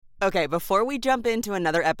Okay, before we jump into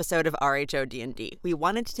another episode of RHO D&D, we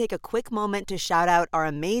wanted to take a quick moment to shout out our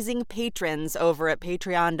amazing patrons over at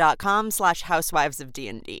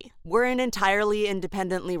patreon.com/housewivesofdnd. We're an entirely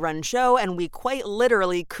independently run show, and we quite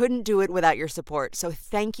literally couldn't do it without your support. So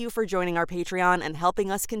thank you for joining our Patreon and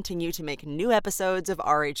helping us continue to make new episodes of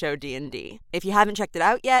RHO D&D. If you haven't checked it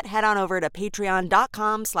out yet, head on over to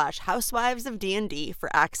patreon.com/housewivesofdnd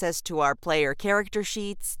for access to our player character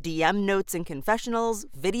sheets, DM notes and confessionals,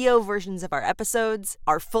 video versions of our episodes,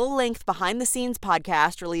 our full-length behind-the-scenes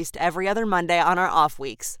podcast released every other Monday on our off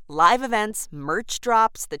weeks, live events, merch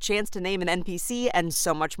drops, the chance to name an NPC, and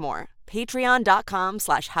so much more.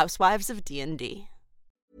 Patreon.com/housewivesofdnd.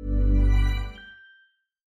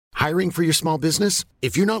 Hiring for your small business?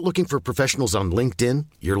 If you're not looking for professionals on LinkedIn,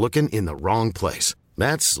 you're looking in the wrong place.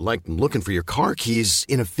 That's like looking for your car keys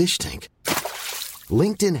in a fish tank.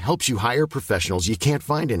 LinkedIn helps you hire professionals you can't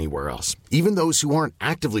find anywhere else, even those who aren't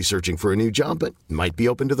actively searching for a new job but might be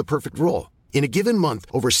open to the perfect role. In a given month,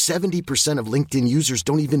 over 70% of LinkedIn users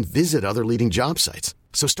don't even visit other leading job sites.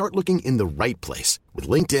 So start looking in the right place. With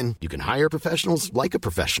LinkedIn, you can hire professionals like a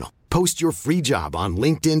professional. Post your free job on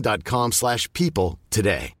linkedin.com/people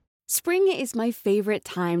today. Spring is my favorite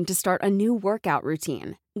time to start a new workout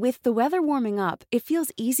routine. With the weather warming up, it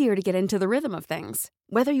feels easier to get into the rhythm of things.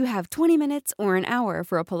 Whether you have 20 minutes or an hour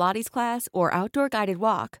for a Pilates class or outdoor guided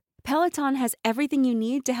walk, Peloton has everything you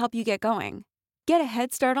need to help you get going. Get a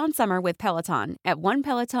head start on summer with Peloton at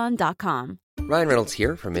onepeloton.com. Ryan Reynolds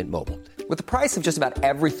here from Mint Mobile. With the price of just about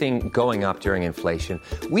everything going up during inflation,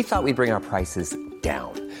 we thought we'd bring our prices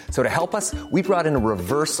down. So to help us, we brought in a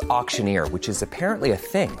reverse auctioneer, which is apparently a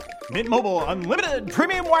thing. Mint Mobile Unlimited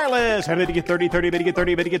Premium Wireless. How to get 30, 30, bit to get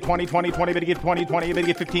 30, bit to get 20, 20, 20, bit to get 20, 20, bit to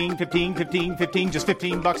get 15, 15, 15, 15, just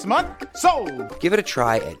 $15 a month? Sold! Give it a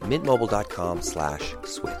try at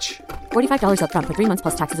mintmobile.com/switch. $45 up front for 3 months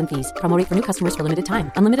plus taxes and fees. Promo rate for new customers for limited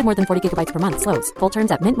time. Unlimited more than 40 gigabytes per month. Slows full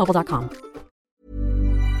terms at mintmobile.com.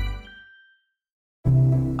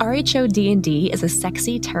 RHO D&D is a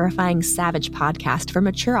sexy, terrifying, savage podcast for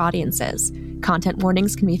mature audiences. Content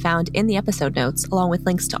warnings can be found in the episode notes, along with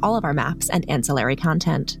links to all of our maps and ancillary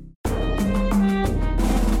content.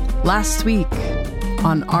 Last week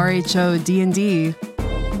on RHO D&D,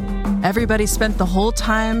 everybody spent the whole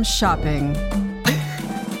time shopping.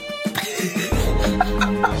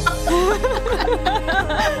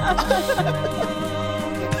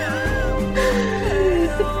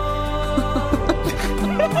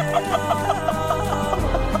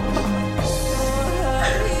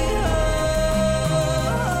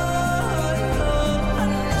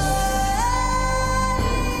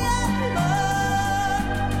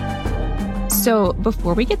 So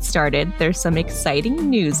before we get started, there's some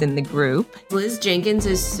exciting news in the group. Liz Jenkins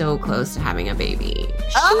is so close to having a baby.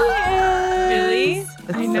 Really?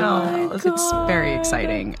 I know. It's very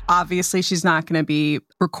exciting. Obviously, she's not going to be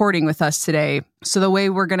recording with us today. So the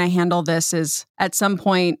way we're going to handle this is at some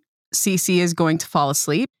point, Cece is going to fall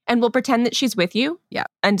asleep. And we'll pretend that she's with you. Yeah.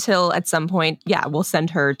 Until at some point, we'll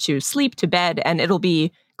send her to sleep, to bed, and it'll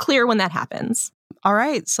be clear when that happens. All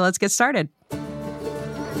right, so let's get started.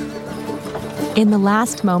 In the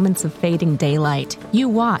last moments of fading daylight, you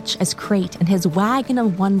watch as Crate and his wagon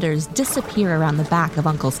of wonders disappear around the back of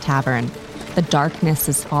Uncle's Tavern. The darkness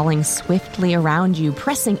is falling swiftly around you,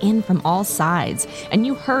 pressing in from all sides, and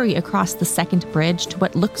you hurry across the second bridge to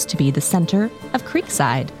what looks to be the center of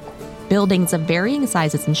Creekside. Buildings of varying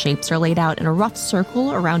sizes and shapes are laid out in a rough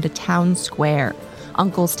circle around a town square.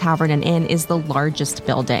 Uncle's Tavern and Inn is the largest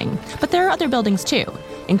building, but there are other buildings too,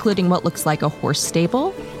 including what looks like a horse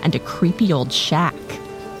stable and a creepy old shack.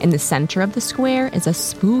 In the center of the square is a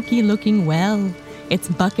spooky-looking well, its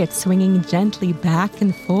bucket swinging gently back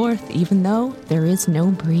and forth even though there is no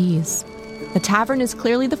breeze. The tavern is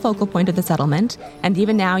clearly the focal point of the settlement, and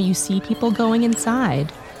even now you see people going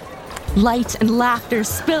inside. Light and laughter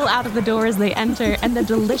spill out of the door as they enter, and the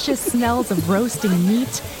delicious smells of roasting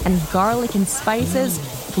meat and garlic and spices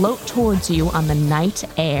float towards you on the night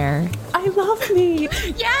air. I love meat.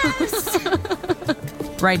 Yes!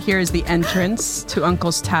 Right here is the entrance to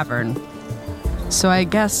Uncle's Tavern. So I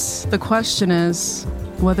guess the question is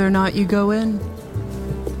whether or not you go in.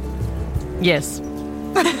 Yes.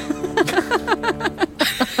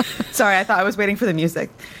 Sorry, I thought I was waiting for the music.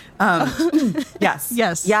 Yes.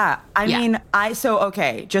 Yes. Yeah. I mean,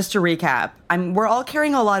 okay, just to recap, we're all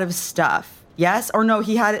carrying a lot of stuff. Yes or no,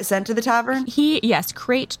 he had it sent to the tavern? Yes,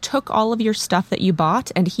 Crate took all of your stuff that you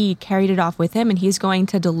bought and he carried it off with him and he's going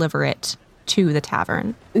to deliver it to the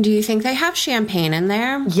tavern. Do you think they have champagne in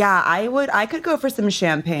there? Yeah, I could go for some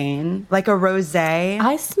champagne, like a rosé.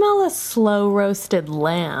 I smell a slow roasted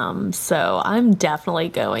lamb, so I'm definitely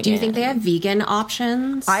going. Do you think they have vegan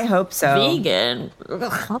options? I hope so. Vegan?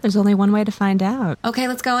 Well, there's only one way to find out. Okay,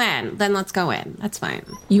 let's go in. Then let's go in. That's fine.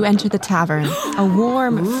 You enter the tavern, a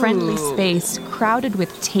warm, friendly space crowded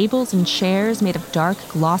with tables and chairs made of dark,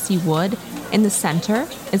 glossy wood. In the center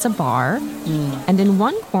is a bar, and in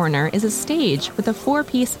one corner is a stage with a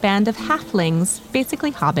 4-piece band of halflings,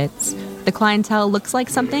 basically hobbits. The clientele looks like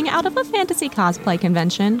something out of a fantasy cosplay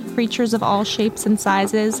convention. Creatures of all shapes and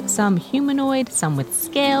sizes, some humanoid, some with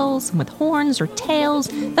scales, some with horns or tails.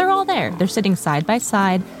 They're all there. They're sitting side by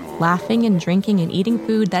side, laughing and drinking and eating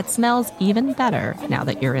food that smells even better now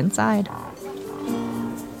that you're inside.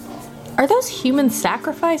 Are those human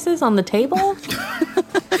sacrifices on the table?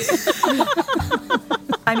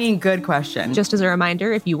 I mean, good question. Just as a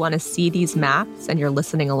reminder, if you want to see these maps and you're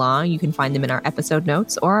listening along, you can find them in our episode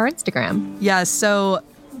notes or our Instagram. Yeah, so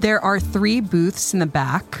there are 3 booths in the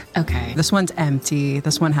back. Okay. This one's empty.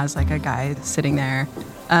 This one has like a guy sitting there.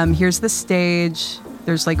 Here's the stage.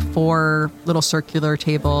 There's like 4 little circular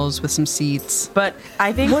tables with some seats. But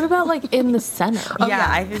I think... What about like in the center? Oh, yeah,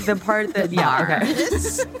 I think the part that... yeah, okay.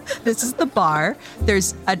 This is the bar.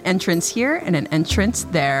 There's an entrance here and an entrance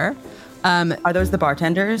there. Are those the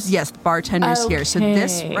bartenders? Yes, the bartenders here. So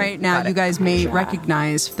this right now, you guys may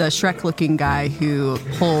recognize the Shrek-looking guy who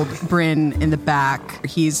pulled Bryn in the back.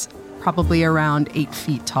 He's probably around 8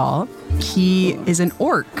 feet tall. He is an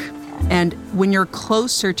orc. And when you're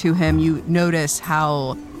closer to him, you notice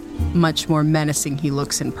how much more menacing he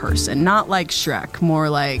looks in person. Not like Shrek, more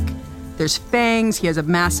like there's fangs. He has a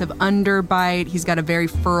massive underbite. He's got a very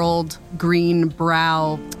furrowed green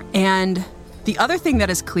brow. And the other thing that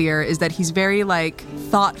is clear is that he's very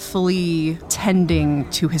thoughtfully tending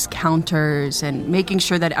to his counters and making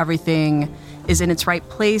sure that everything is in its right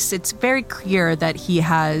place. It's very clear that he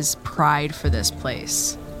has pride for this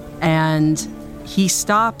place. And he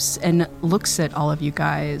stops and looks at all of you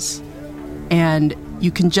guys, and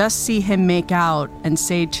you can just see him make out and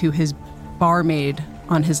say to his barmaid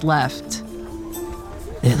on his left,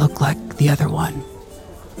 "They look like the other one."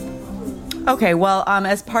 Okay, well,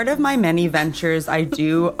 as part of my many ventures, I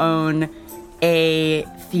do own a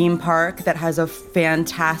theme park that has a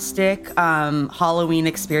fantastic Halloween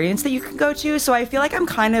experience that you can go to. So I feel like I'm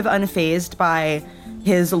kind of unfazed by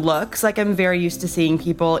his looks. Like, I'm very used to seeing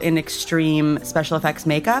people in extreme special effects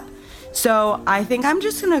makeup. So I think I'm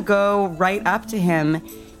just gonna go right up to him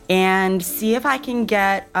and see if I can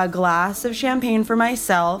get a glass of champagne for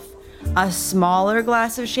myself, a smaller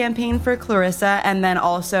glass of champagne for Clarissa, and then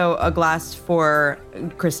also a glass for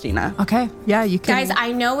Christina. Okay, yeah, you can. Guys,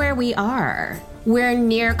 I know where we are. We're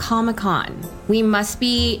near Comic-Con. We must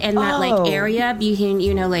be in that area between,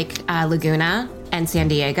 Laguna and San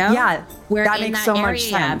Diego. Yeah, we're that in makes that so area much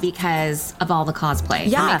sense because of all the cosplay.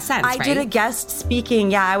 Yeah, that makes sense, I did a guest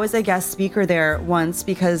speaking. Yeah, I was a guest speaker there once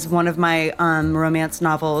because one of my romance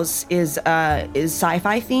novels is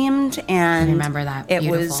sci-fi themed, and I remember that.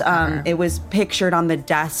 It was pictured on the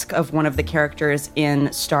desk of one of the characters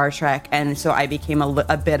in Star Trek, and so I became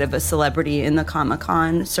a bit of a celebrity in the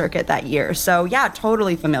Comic-Con circuit that year. So yeah,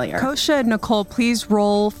 totally familiar. Kosha and Nicole, please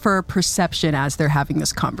roll for perception as they're having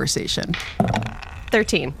this conversation.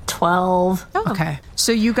 13. 12. Oh. Okay.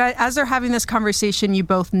 So you guys, as they're having this conversation, you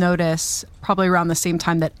both notice, probably around the same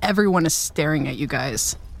time, that everyone is staring at you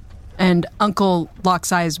guys. And Uncle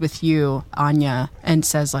locks eyes with you, Anya, and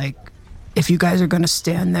says, if you guys are going to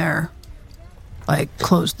stand there,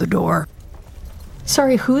 close the door.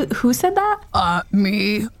 Sorry, who said that?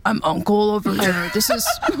 Me. I'm Uncle over here. This is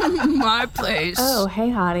my place. Oh, hey,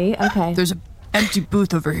 hottie. Okay. There's an empty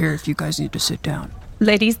booth over here if you guys need to sit down.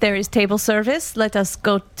 Ladies, there is table service. Let us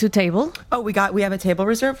go to table. Oh, we have a table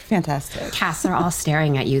reserved? Fantastic. Casts are all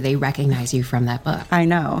staring at you. They recognize you from that book. I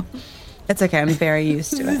know. It's okay. I'm very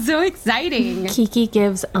used to it. So exciting. Kiki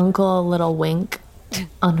gives Uncle a little wink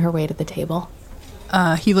on her way to the table.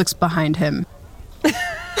 He looks behind him.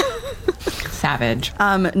 Savage.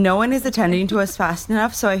 No one is attending to us fast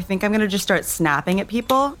enough, so I think I'm going to just start snapping at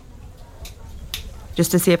people.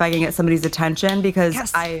 Just to see if I can get somebody's attention, because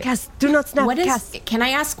Cass, do not snap. Can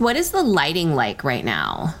I ask, what is the lighting like right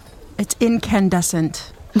now? It's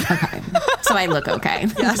incandescent. Okay. So I look okay.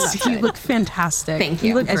 Yes, you look fantastic. Thank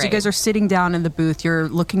you. As you guys are sitting down in the booth, you're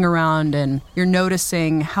looking around and you're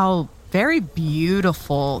noticing how very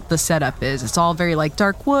beautiful the setup is. It's all very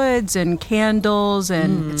dark woods and candles,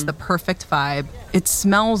 and it's the perfect vibe. It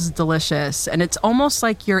smells delicious, and it's almost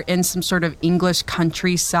like you're in some sort of English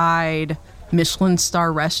countryside. Michelin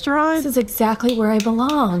star restaurant. This is exactly where I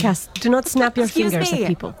belong. Cass, do not snap your fingers at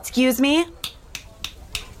people. Excuse me.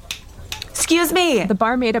 Excuse me. The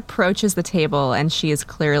barmaid approaches the table, and she is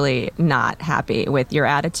clearly not happy with your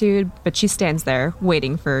attitude, but she stands there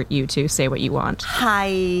waiting for you to say what you want.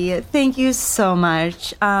 Hi, thank you so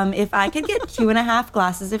much. If I could get 2.5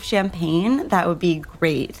 glasses of champagne, that would be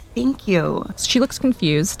great. Thank you. She looks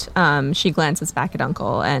confused. She glances back at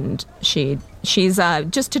Uncle, and she's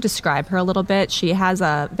just to describe her a little bit, she has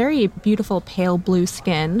a very beautiful pale blue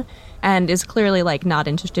skin and is clearly like not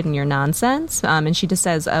interested in your nonsense. And she just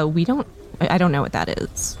says, I don't know what that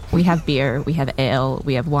is. We have beer, we have ale,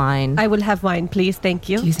 we have wine. I will have wine, please. Thank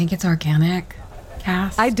you. Do you think it's organic,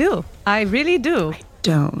 Cass? I do. I really do.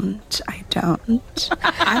 I don't.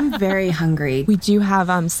 I'm very hungry. We do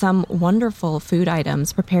have some wonderful food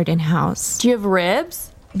items prepared in-house. Do you have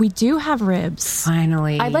ribs? We do have ribs.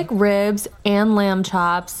 Finally. I'd like ribs and lamb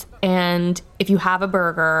chops, and if you have a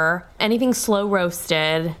burger, anything slow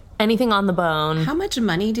roasted, anything on the bone. How much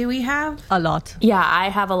money do we have? A lot. Yeah, I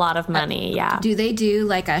have a lot of money, yeah. Do they do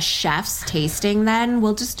like a chef's tasting then?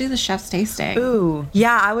 We'll just do the chef's tasting. Ooh.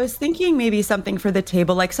 Yeah, I was thinking maybe something for the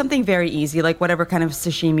table, like something very easy, like whatever kind of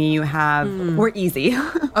sashimi you have. We're easy.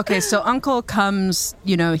 Okay, so Uncle comes,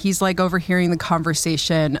 he's like overhearing the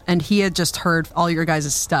conversation, and he had just heard all your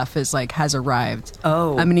guys' stuff has arrived.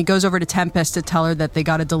 Oh. I mean, he goes over to Tempest to tell her that they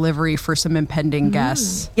got a delivery for some impending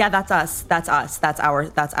guests. Yeah, that's us. That's us. That's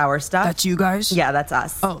our stuff. That's you guys? Yeah, that's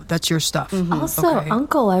us. Oh, that's your stuff. Also, Okay.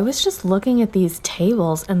 Uncle, I was just looking at these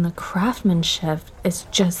tables, and the craftsmanship is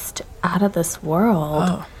just out of this world.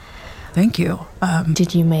 Oh, thank you.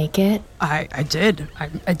 Did you make it? I did.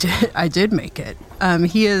 I did make it.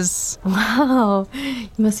 He is... Wow, you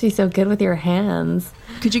must be so good with your hands.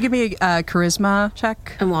 Could you give me a charisma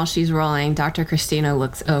check? And while she's rolling, Dr. Christina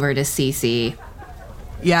looks over to Cece.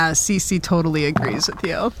 Yeah, Cece totally agrees with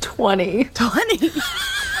you. 20.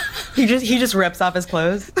 He just rips off his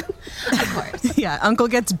clothes. Of course. Yeah, Uncle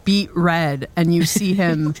gets beat red, and you see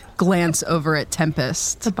him glance over at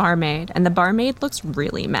Tempest. The barmaid, and the barmaid looks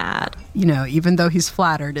really mad. Even though he's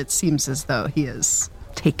flattered, it seems as though he is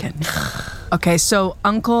taken. Okay, so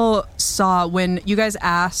Uncle saw when you guys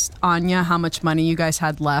asked Anya how much money you guys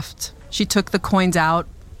had left, she took the coins out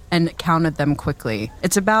and counted them quickly.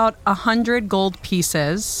 It's about 100 gold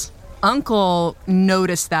pieces. Uncle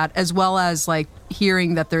noticed that, as well as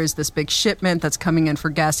hearing that there is this big shipment that's coming in for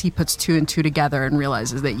guests. He puts 2 and 2 together and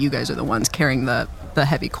realizes that you guys are the ones carrying the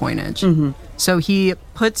heavy coinage. So he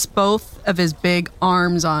puts both of his big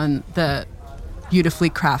arms on the beautifully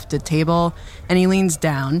crafted table, and he leans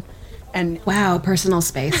down and... Wow, personal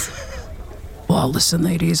space. Well, listen,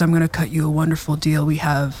 ladies, I'm going to cut you a wonderful deal. We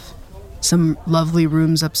have some lovely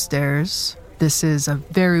rooms upstairs. This is a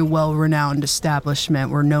very well-renowned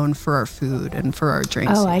establishment. We're known for our food and for our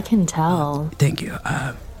drinks. Oh, I can tell. Thank you.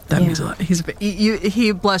 That means a lot.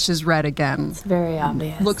 He blushes red again. It's very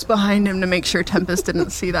obvious. Looks behind him to make sure Tempest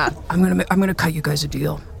didn't see that. I'm gonna cut you guys a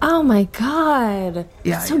deal. Oh my God.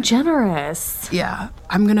 Yeah, so generous. Yeah.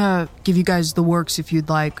 I'm gonna give you guys the works if you'd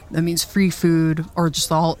like. That means free food or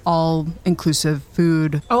just all inclusive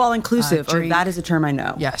food. Oh, all inclusive. That is a term I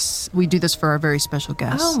know. Yes. We do this for our very special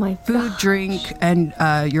guests. Oh my God. Food, drink, and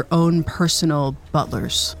your own personal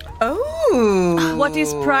butlers. Oh. What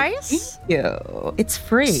is price? Thank you. It's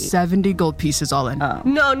free. 70 gold pieces all in.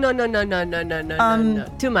 No.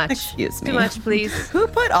 Too much. Excuse me. Too much, please. Who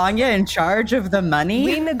put Anya in charge of the money?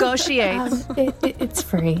 We negotiate. It's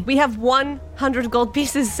free. We have 100 gold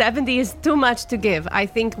pieces. 70 is too much to give. I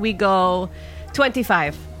think we go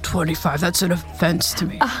 25. 25, that's an offense to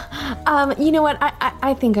me. You know what?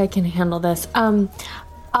 I think I can handle this.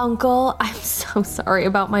 Uncle, I'm so sorry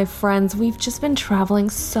about my friends. We've just been traveling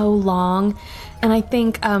so long, and I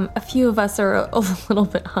think a few of us are a little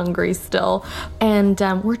bit hungry still, and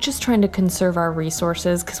we're just trying to conserve our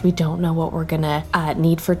resources because we don't know what we're gonna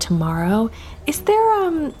need for tomorrow. Is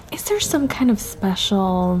there some kind of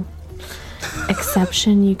special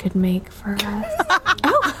exception you could make for us?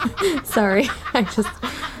 Oh, sorry. I just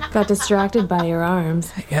got distracted by your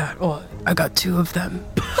arms. Yeah, well, I got 2 of them.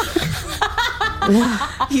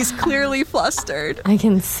 He's clearly flustered. I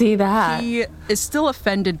can see that. He is still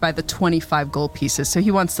offended by the 25 gold pieces, so he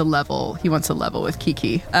wants to level. He wants to level with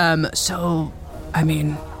Kiki. So, I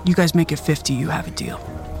mean, you guys make it 50, you have a deal.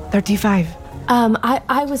 35.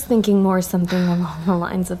 I was thinking more something along the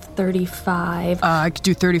lines of 35. I could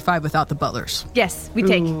do 35 without the butlers. Yes, we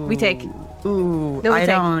take. We take. Ooh, No, we I take.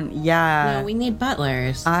 don't. Yeah. No, we need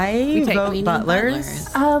butlers. I vote We need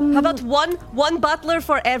butlers. How about one butler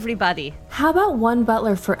for everybody? How about one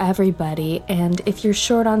butler for everybody? And if you're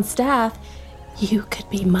short on staff, you could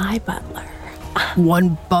be my butler.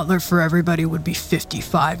 1 butler for everybody would be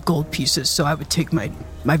 55 gold pieces, so I would take my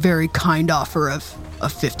very kind offer of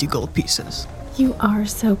 50 gold pieces. You are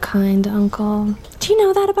so kind, Uncle. Do you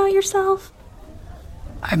know that about yourself?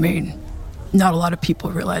 I mean, not a lot of people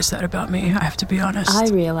realize that about me, I have to be honest. I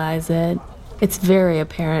realize it. It's very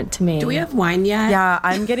apparent to me. Do we have wine yet? Yeah,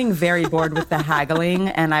 I'm getting very bored with the haggling,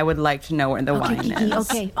 and I would like to know where the wine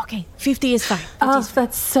is. Okay. 50 is fine. Oh,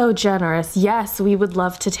 that's so generous. Yes, we would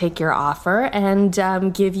love to take your offer and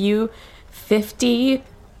give you 50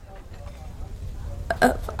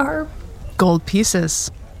 of our gold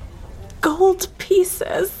pieces. Gold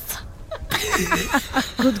pieces.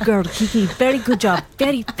 Good girl, Kiki. Very good job.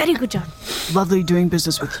 Very, very good job. Lovely doing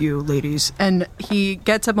business with you, ladies. And he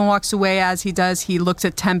gets up and walks away. As he does, he looks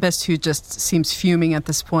at Tempest, who just seems fuming at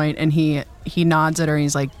this point, and he nods at her and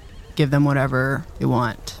he's like, give them whatever you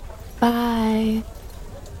want. Bye.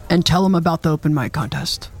 And tell them about the open mic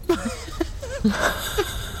contest.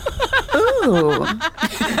 Ooh.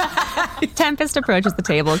 Tempest approaches the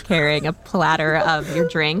table carrying a platter of your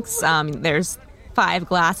drinks. There's 5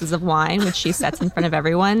 glasses of wine, which she sets in front of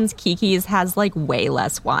everyone's. Kiki's has like way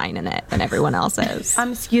less wine in it than everyone else's.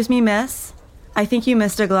 Excuse me, miss. I think you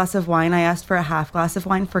missed a glass of wine. I asked for a half glass of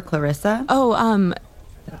wine for Clarissa. Oh,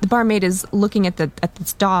 the barmaid is looking at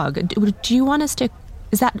this dog. Do you want us to?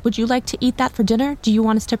 Would you like to eat that for dinner? Do you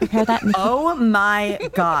want us to prepare that? Oh my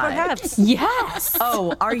God. Perhaps. Yes.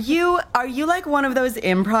 Oh, are you like one of those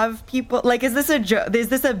improv people? Like, is this a joke? Is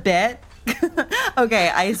this a bit? Okay,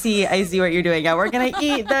 I see what you're doing. Yeah, we're gonna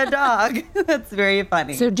eat the dog. That's very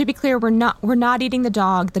funny. So to be clear, we're not eating the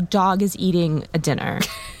dog. The dog is eating a dinner.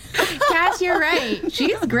 Cass, you're right.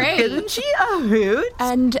 She's great. Isn't she a hoot?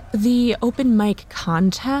 And the open mic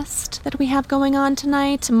contest that we have going on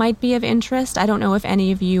tonight might be of interest. I don't know if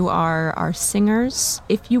any of you are singers.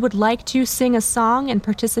 If you would like to sing a song and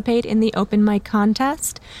participate in the open mic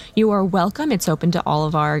contest, you are welcome. It's open to all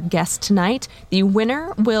of our guests tonight. The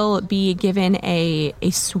winner will be given a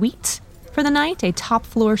suite for the night, a top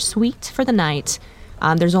floor suite for the night.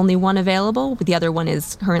 There's only one available. The other one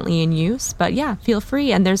is currently in use. But yeah, feel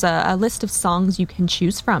free. And there's a list of songs you can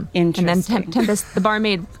choose from. Interesting. And then Tempest, the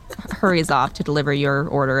barmaid, hurries off to deliver your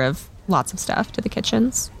order of lots of stuff to the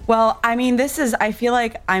kitchens. Well, I mean, I feel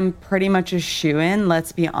like I'm pretty much a shoo-in,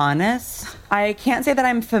 let's be honest. I can't say that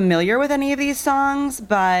I'm familiar with any of these songs,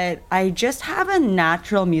 but I just have a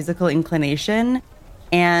natural musical inclination.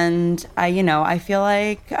 And I feel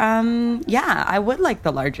like, I would like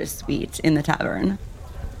the largest suite in the tavern.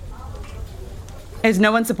 Is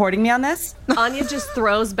no one supporting me on this? Anya just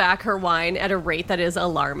throws back her wine at a rate that is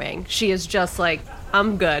alarming. She is just like,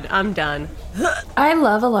 I'm good. I'm done. I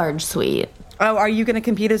love a large suite. Oh, are you going to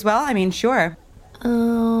compete as well? I mean, sure.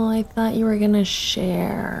 Oh, I thought you were going to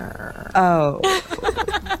share. Oh.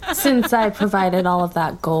 Since I provided all of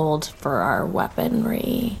that gold for our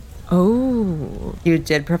weaponry. Oh. You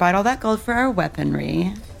did provide all that gold for our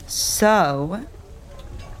weaponry. So,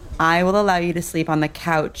 I will allow you to sleep on the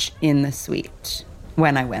couch in the suite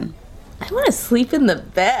when I win. I want to sleep in the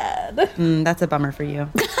bed. That's a bummer for you.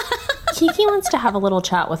 Kiki wants to have a little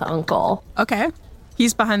chat with Uncle. Okay.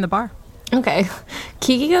 He's behind the bar. Okay.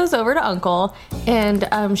 Kiki goes over to Uncle, and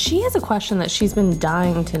she has a question that she's been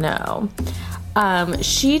dying to know.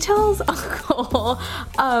 She tells Uncle,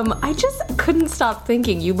 I just couldn't stop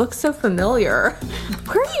thinking, you look so familiar.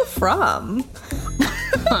 Where are you from?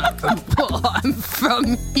 Well, I'm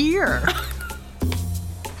from here.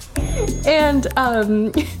 And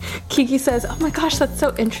Kiki says, oh my gosh, that's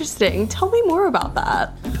so interesting. Tell me more about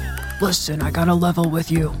that. Listen, I gotta level with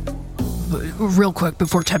you. Real quick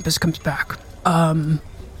before Tempest comes back.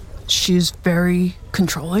 She's very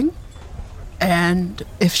controlling. And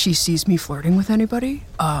if she sees me flirting with anybody,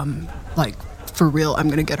 for real, I'm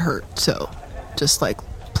gonna get hurt. So just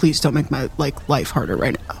please don't make my life harder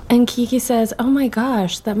right now. And Kiki says, oh my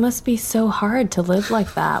gosh, that must be so hard to live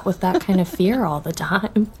like that with that kind of fear all the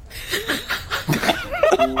time.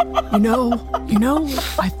 You know,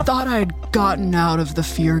 I thought I'd gotten out of the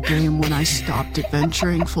fear game when I stopped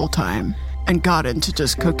adventuring full time and got into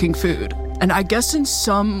just cooking food. And I guess in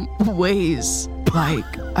some ways,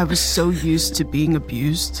 I was so used to being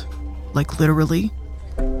abused, literally,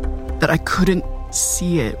 that I couldn't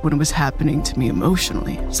see it when it was happening to me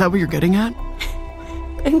emotionally. Is that what you're getting at?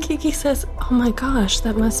 And Kiki says, oh my gosh,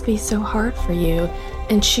 that must be so hard for you.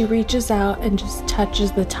 And she reaches out and just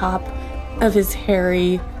touches the top of his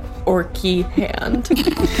hairy, orky hand.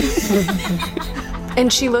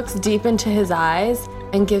 And she looks deep into his eyes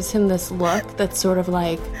and gives him this look that's sort of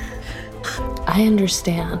like, I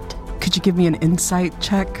understand. Could you give me an insight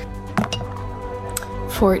check?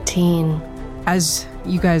 14. As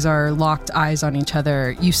You guys are locked eyes on each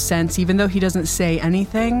other. You sense, even though he doesn't say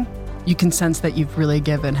anything, you can sense that you've really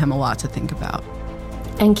given him a lot to think about.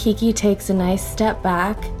 And Kiki takes a nice step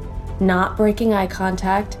back, not breaking eye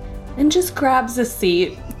contact, and just grabs a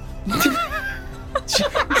seat.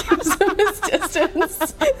 Gives him his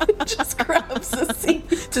distance. Just grabs a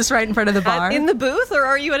seat. Just right in front of the bar? In the booth, or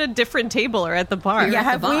are you at a different table or at the bar? Yeah,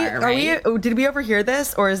 have did we overhear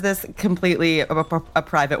this, or is this completely a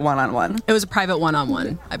private one-on-one? It was a private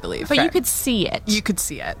one-on-one, I believe. But you could see it. You could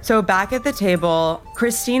see it. So back at the table,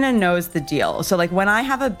 Christina knows the deal. So like when I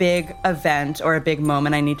have a big event or a big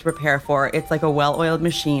moment I need to prepare for, it's like a well-oiled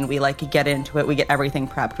machine. We like get into it. We get everything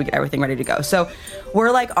prepped. We get everything ready to go. So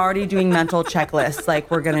we're like already doing mental checklists.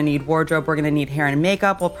 Like we're going to need wardrobe. We're going to need hair and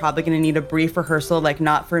makeup. We're probably going to need a brief rehearsal, like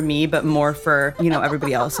not for me, but more for,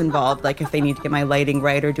 everybody else involved. Like if they need to get my lighting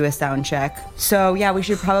right or do a sound check. So yeah, we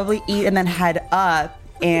should probably eat and then head up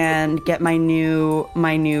and get my new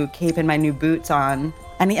cape and my new boots on.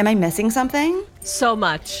 Am I missing something? So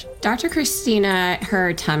much. Dr. Christina,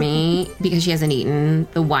 her tummy, because she hasn't eaten,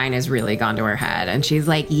 the wine has really gone to her head. And she's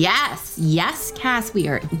like, yes, Cass, we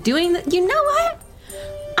are doing the, you know what?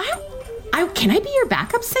 Can I be your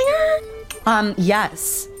backup singer?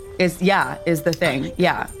 Yes. Is the thing.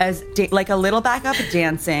 Yeah. As like a little backup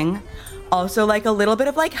dancing. Also like a little bit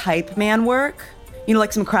of like hype man work.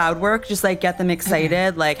 Like some crowd work, just like get them excited.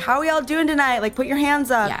 Okay. Like, how are we all doing tonight? Like, put your hands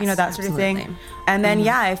up, yes, that sort of thing. And then,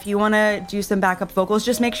 if you want to do some backup vocals,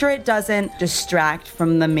 just make sure it doesn't distract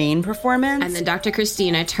from the main performance. And then Dr.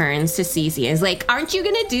 Christina turns to Cece and is like, aren't you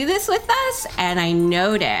going to do this with us? And I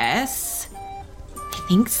notice, I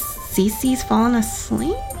think Cece's fallen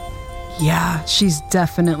asleep. Yeah, she's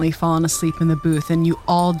definitely fallen asleep in the booth, and you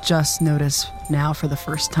all just notice now for the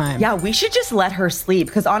first time. Yeah, we should just let her sleep,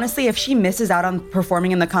 because honestly, if she misses out on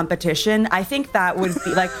performing in the competition, I think that would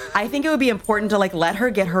be I think it would be important to let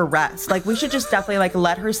her get her rest. We should just definitely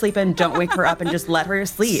let her sleep and don't wake her up and just let her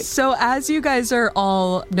sleep. So as you guys are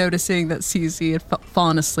all noticing that Cece had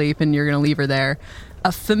fallen asleep and you're going to leave her there,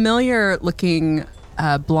 a familiar looking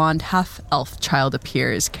blonde half-elf child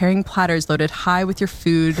appears, carrying platters loaded high with your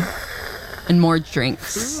food and more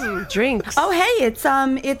drinks. Drinks. Oh, hey, it's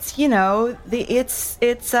Bryn.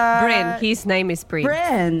 His name is Bryn.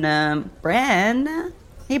 Bryn.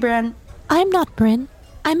 Hey, Bryn. I'm not Bryn.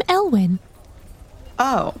 I'm Elwyn.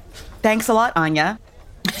 Oh, thanks a lot, Anya.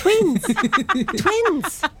 Twins.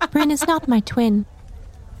 Twins. Bryn is not my twin.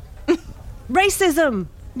 Racism.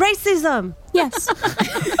 Yes.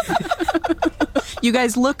 You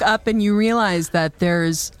guys look up and you realize that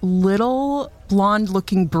there's little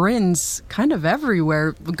blonde-looking Bryns kind of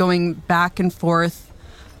everywhere, going back and forth,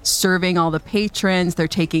 serving all the patrons. They're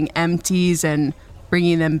taking empties and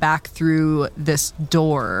bringing them back through this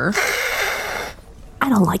door. I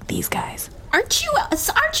don't like these guys. Aren't you not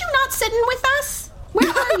sitting with us? Where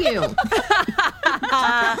are you?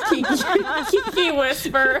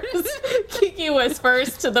 Kiki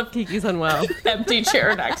whispers to the Kiki's unwell. empty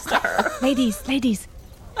chair next to her. Ladies,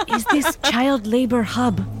 is this child labor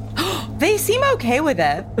hub? They seem okay with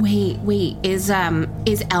it. Wait, is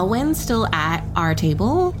Elwyn still at our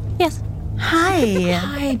table? Yes.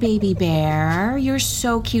 Hi, baby bear. You're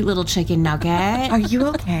so cute, little chicken nugget. Are you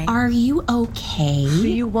okay? Do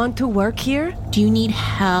you want to work here? Do you need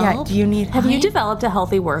help? Yeah, do you need help? Have you developed a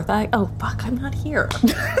healthy work ethic? Oh, fuck, I'm not here.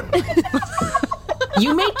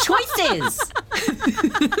 You made choices.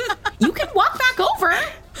 You can walk back over.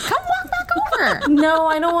 Come walk back over. No,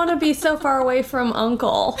 I don't want to be so far away from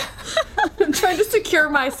Uncle. I'm trying to secure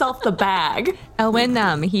myself the bag.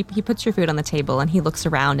 Elwyn, he puts your food on the table and he looks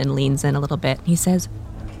around and leans in a little bit. He says,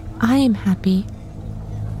 I am happy.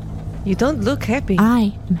 You don't look happy.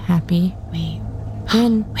 I am happy.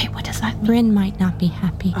 Bryn. Wait, what does that mean? Bryn might not be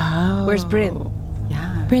happy. Oh. Where's Bryn?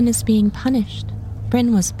 Yeah. Bryn is being punished.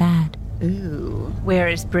 Bryn was bad. Ooh. Where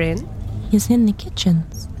is Bryn? He's in the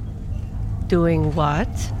kitchens. Doing what?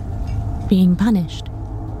 Being punished.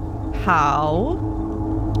 How?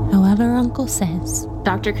 However Uncle says.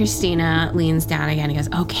 Dr. Christina leans down again and goes,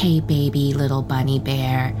 okay, baby little bunny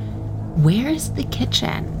bear, where's the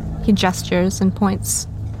kitchen? He gestures and points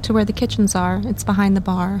to where the kitchens are. It's behind the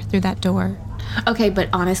bar, through that door. Okay, but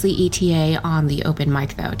honestly, ETA on the open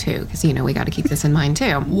mic, though, too, because, we got to keep this in mind,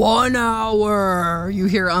 too. 1 hour, you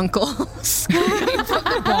hear Uncle scream from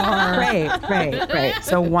the bar. Great.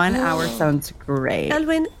 So 1 hour sounds great.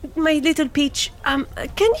 Elwyn, my little peach, can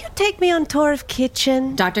you take me on tour of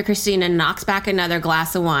kitchen? Dr. Christina knocks back another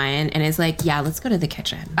glass of wine and is like, yeah, let's go to the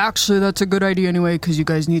kitchen. Actually, that's a good idea anyway, because you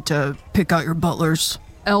guys need to pick out your butlers.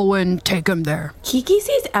 Elwyn, take him there. Kiki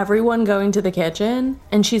sees everyone going to the kitchen,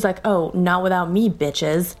 and she's like, oh, not without me,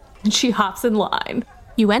 bitches. And she hops in line.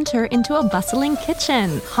 You enter into a bustling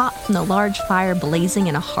kitchen, hot from the large fire blazing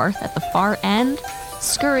in a hearth at the far end.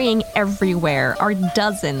 Scurrying everywhere are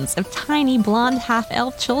dozens of tiny blonde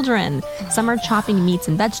half-elf children. Some are chopping meats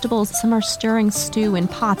and vegetables, some are stirring stew in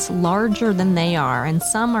pots larger than they are, and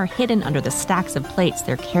some are hidden under the stacks of plates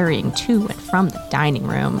they're carrying to and from the dining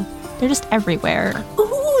room. They're just everywhere.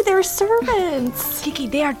 Ooh, they're servants. Kiki,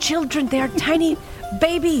 they are children. They are tiny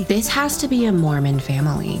baby. This has to be a Mormon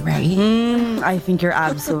family, right? I think you're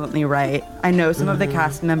absolutely right. I know some of the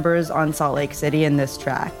cast members on Salt Lake City, and this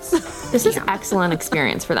tracks. This is excellent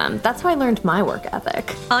experience for them. That's how I learned my work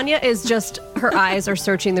ethic. Anya is just, her eyes are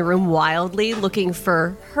searching the room wildly, looking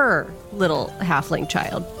for her little halfling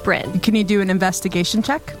child, Bryn. Can you do an investigation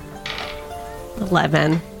check?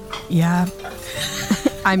 11. Yeah.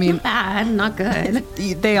 I mean, Bad, not good.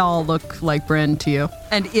 they all look like Bryn to you.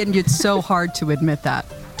 And it's so hard to admit that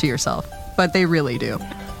to yourself, but they really do.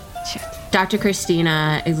 Dr.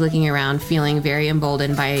 Christina is looking around, feeling very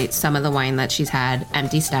emboldened by some of the wine that she's had,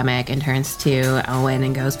 empty stomach, and turns to Elwyn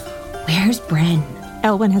and goes, "Where's Bryn?"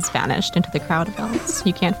 Elwyn has vanished into the crowd of elves.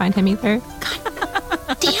 You can't find him either.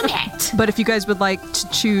 Damn it! But if you guys would like to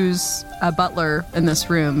choose a butler in this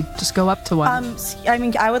room, just go up to one. I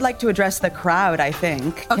mean, I would like to address the crowd, I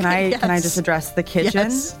think. Can I just address the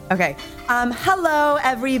kitchen? Yes. Okay. Hello,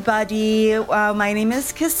 everybody. My name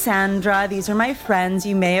is Cassandra. These are my friends.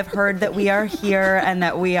 You may have heard that we are here and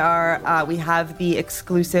that we have the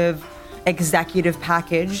exclusive executive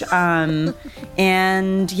package.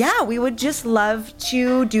 And yeah, we would just love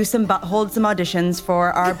to do hold some auditions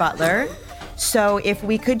for our butler. So if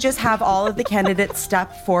we could just have all of the candidates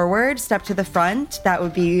step to the front, that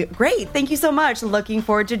would be great. Thank you so much. Looking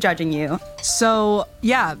forward to judging you. So,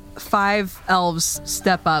 yeah, 5 elves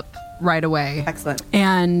step up right away. Excellent.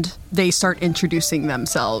 And they start introducing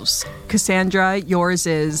themselves. Cassandra, yours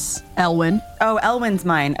is Elwyn. Oh, Elwyn's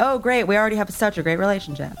mine. Oh, great. We already have such a great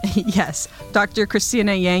relationship. Yes. Dr.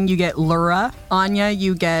 Christina Yang, you get Lura. Anya,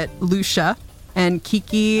 you get Lucia. And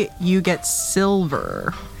Kiki, you get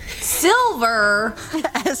Silver. Silver.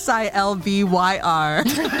 Silvyr.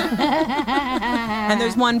 And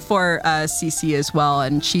there's one for Cece as well,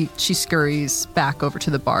 and she scurries back over to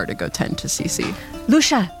the bar to go tend to Cece.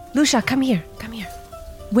 Lucia, come here.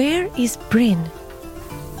 Where is Bryn?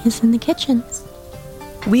 He's in the kitchens.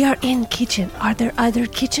 We are in kitchen. Are there other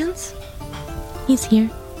kitchens? He's here.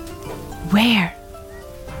 Where?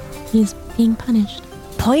 He's being punished.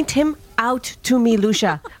 Point him out to me,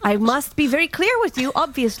 Lucia. I must be very clear with you,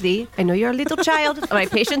 obviously. I know you're a little child. My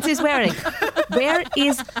patience is wearing. Where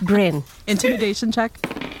is Bryn? Intimidation check.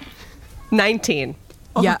 19.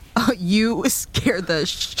 Oh. Yeah, you scare the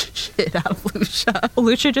shit out of Lucia.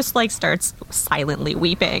 Lucia just starts silently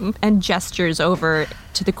weeping and gestures over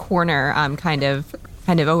to the corner, kind of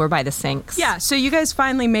over by the sinks. Yeah, so you guys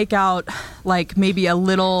finally make out maybe a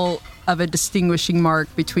little of a distinguishing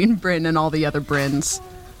mark between Bryn and all the other Bryns.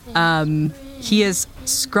 He is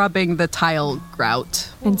scrubbing the tile grout.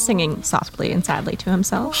 And singing softly and sadly to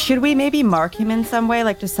himself. Should we maybe mark him in some way?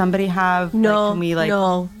 Does somebody have... No, we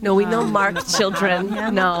don't mark children.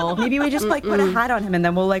 Yeah. No. Maybe we just put a hat on him and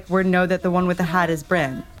then we'll know that the one with the hat is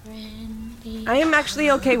Bryn. I am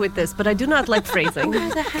actually okay with this, but I do not like phrasing.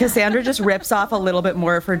 Cassandra just rips off a little bit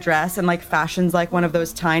more of her dress and fashions one of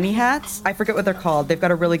those tiny hats. I forget what they're called. They've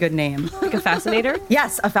got a really good name. Like a fascinator?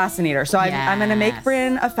 Yes, a fascinator. So I'm going to make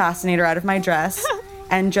Bryn a fascinator out of my dress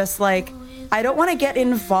and just I don't want to get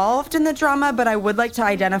involved in the drama, but I would like to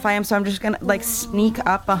identify him. So I'm just going to sneak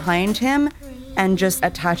up behind him and just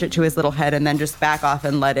attach it to his little head and then just back off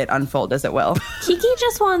and let it unfold as it will. Kiki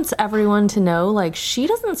just wants everyone to know, she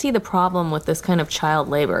doesn't see the problem with this kind of child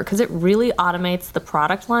labor because it really automates the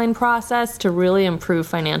product line process to really improve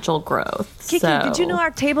financial growth. Kiki, did you know our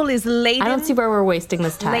table is laden? I don't see where we're wasting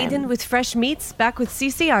this time. Laden with fresh meats? Back with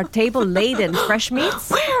Cece, our table laden fresh meats?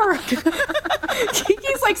 Where?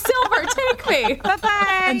 Kiki's Silver, take me.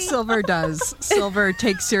 Bye-bye. And Silver does. Silver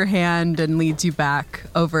takes your hand and leads you back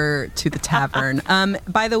over to the tavern.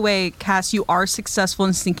 By the way, Cass, you are successful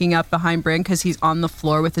in sneaking up behind Bryn because he's on the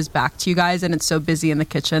floor with his back to you guys and it's so busy in the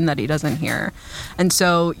kitchen that he doesn't hear. And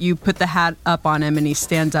so you put the hat up on him and he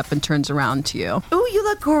stands up and turns around to you. Ooh, you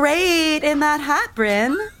look great in that hat,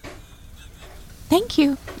 Bryn. Thank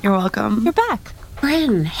you. You're welcome. You're back.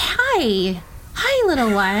 Bryn, hi. Hi,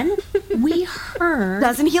 little one. We heard.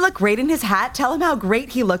 Doesn't he look great in his hat? Tell him how great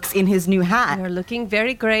he looks in his new hat. You're looking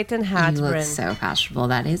very great in hat, You Bryn. look so fashionable.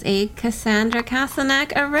 That is a Cassandra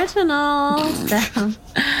Kasanek original.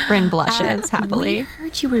 Bryn blushes happily. We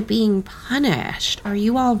heard you were being punished. Are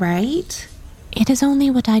you all right? It is only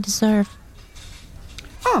what I deserve.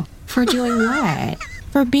 Oh. For doing what?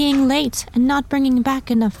 For being late and not bringing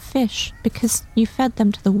back enough fish because you fed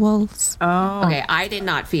them to the wolves. Oh. Okay, I did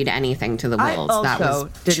not feed anything to the wolves. That was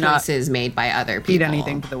choices made by other people. Feed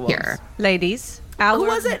anything to the wolves. Here. Ladies, who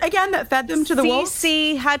was it again that fed them to the wolves?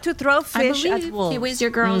 Cece had to throw fish at wolves. It was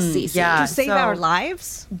your girl, Cece. Yeah, to save our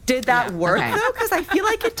lives? Did that work, though? Because I feel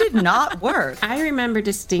like it did not work. I remember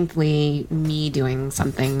distinctly me doing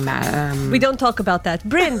something that... We don't talk about that.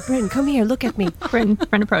 Bryn, come here, look at me. Bryn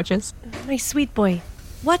approaches. My sweet boy,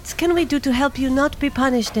 what can we do to help you not be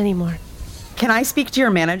punished anymore? Can I speak to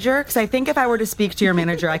your manager? Because I think if I were to speak to your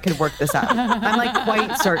manager, I could work this out. I'm like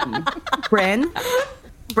quite certain. Bryn?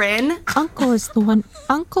 Uncle is the one.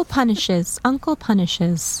 Uncle punishes.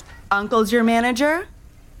 Uncle's your manager?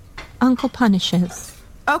 Uncle punishes.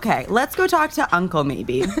 Okay, let's go talk to Uncle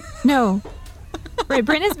maybe. No. Right,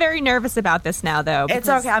 Bryn is very nervous about this now, though. It's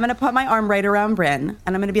okay. I'm going to put my arm right around Bryn,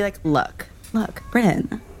 and I'm going to be like, look,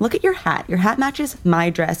 Bryn, look at your hat. Your hat matches my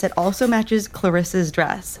dress. It also matches Clarissa's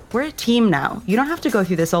dress. We're a team now. You don't have to go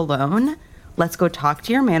through this alone. Let's go talk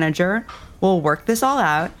to your manager. We'll work this all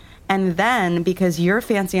out. And then, because you're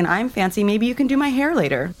fancy and I'm fancy, maybe you can do my hair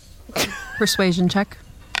later. Persuasion check.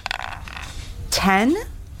 10?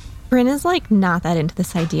 Bryn is not that into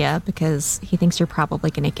this idea because he thinks you're probably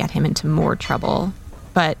going to get him into more trouble.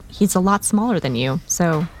 But he's a lot smaller than you,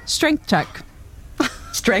 so... Strength check.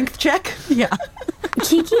 Strength check? Yeah.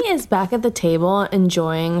 Kiki is back at the table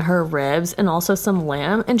enjoying her ribs and also some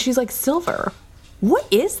lamb, and she's like, Silver, what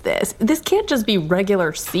is this? This can't just be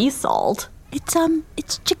regular sea salt.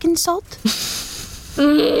 It's chicken salt.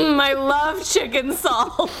 I love chicken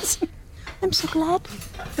salt. I'm so glad.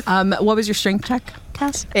 What was your strength check,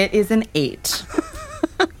 Cass? It is an 8.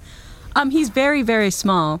 He's very, very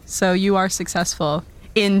small, so you are successful.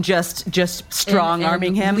 In just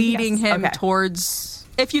strong-arming him? Leading him towards...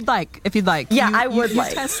 If you'd like. Yeah, I would you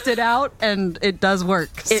like. Test it out, and it does work.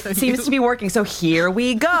 It seems to be working, so here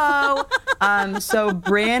we go. So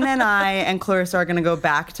Bryn and I and Clarissa are going to go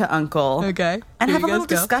back to Uncle. Okay. And have a little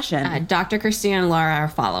discussion. Dr. Christina and Laura are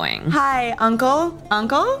following. Hi, Uncle.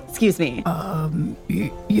 Uncle? Excuse me.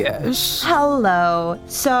 Yes. Hello.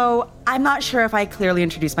 So I'm not sure if I clearly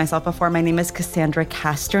introduced myself before. My name is Cassandra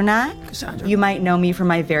Casternak. Cassandra. You might know me from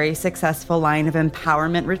my very successful line of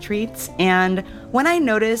empowerment retreats. And when I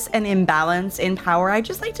notice an imbalance in power, I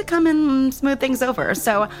just like to come and smooth things over.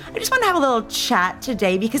 So I just want to have a little chat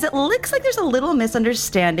today because it looks like there's a little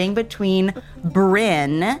misunderstanding between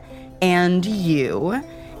Bryn and you.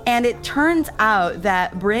 And it turns out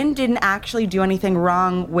that Bryn didn't actually do anything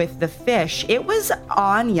wrong with the fish. It was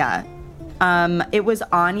Anya. It was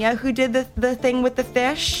Anya who did the thing with the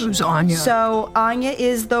fish. It was Anya. So Anya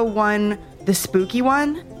is the spooky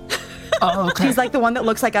one. Oh, okay. She's like the one that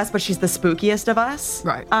looks like us, but she's the spookiest of us.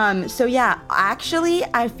 Right. So yeah, actually,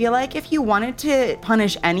 I feel like if you wanted to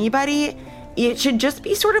punish anybody, it should just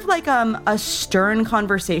be sort of like a stern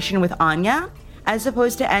conversation with Anya, as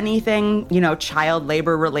opposed to anything, child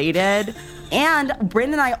labor related. And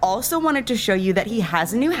Bryn and I also wanted to show you that he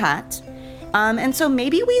has a new hat. And so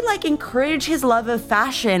maybe we encourage his love of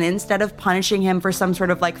fashion instead of punishing him for some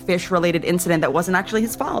sort of fish related incident that wasn't actually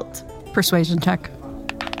his fault. Persuasion check.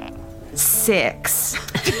 6.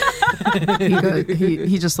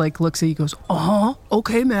 He just looks at you, goes,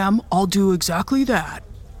 Okay, ma'am, I'll do exactly that.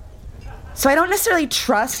 So I don't necessarily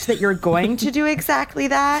trust that you're going to do exactly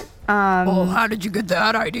that. How did you get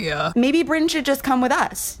that idea? Maybe Bryn should just come with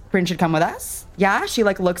us. Bryn should come with us? Yeah? She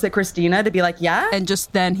looks at Christina to be like, yeah? and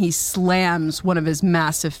just then he slams one of his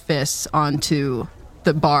massive fists onto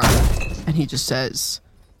the bar, and he just says,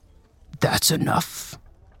 That's enough.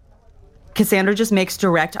 Cassandra just makes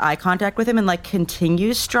direct eye contact with him and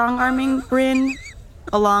continues strong-arming Bryn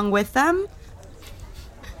along with them.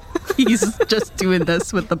 He's just doing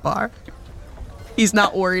this with the bar. He's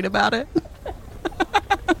not worried about it.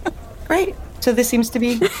 Great. So this seems to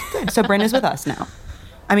be good. So Bryn is with us now.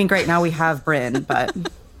 I mean, great. Now we have Bryn, but...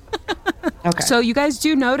 Okay. So you guys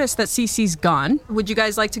do notice that Cece's gone. Would you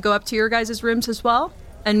guys like to go up to your guys' rooms as well?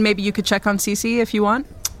 And maybe you could check on Cece if you want.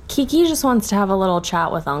 Kiki just wants to have a little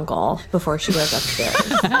chat with Uncle before she goes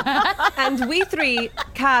upstairs. And we three,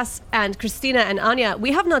 Cass and Christina and Anya,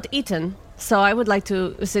 we have not eaten. So I would like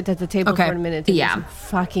to sit at the table for a minute and eat some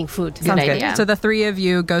fucking food. Sounds good. So the three of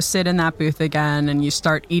you go sit in that booth again and you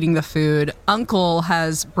start eating the food. Uncle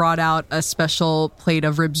has brought out a special plate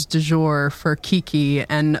of ribs du jour for Kiki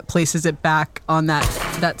and places it back on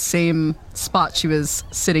that same spot she was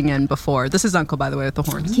sitting in before. This is Uncle, by the way, with the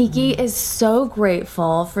horns. Kiki is so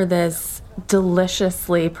grateful for this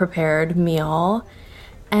deliciously prepared meal.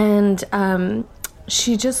 And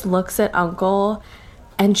she just looks at Uncle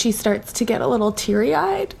and she starts to get a little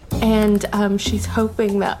teary-eyed, and she's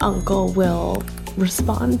hoping that Uncle will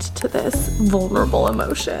respond to this vulnerable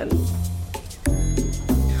emotion.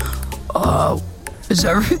 Is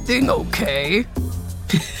everything okay?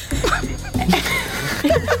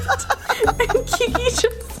 And Kiki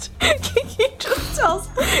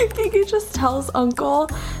just tells Uncle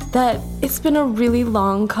that it's been a really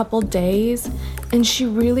long couple days, and she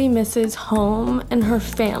really misses home and her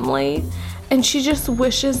family, and she just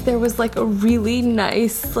wishes there was like a really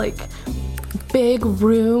nice, like, big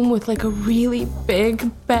room with like a really big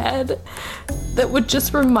bed that would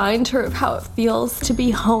just remind her of how it feels to be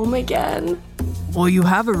home again. Well, you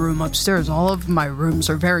have a room upstairs. All of my rooms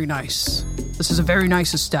are very nice. This is a very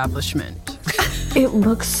nice establishment. It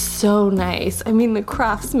looks so nice. I mean, the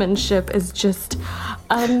craftsmanship is just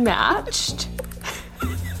unmatched.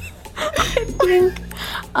 I think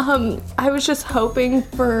I was just hoping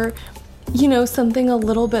for, you know, something a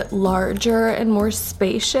little bit larger and more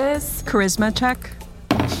spacious. Charisma check.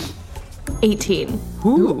 18.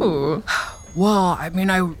 Ooh. Well, I mean,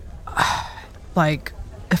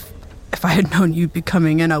 if I had known you'd be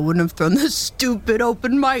coming in, I wouldn't have thrown this stupid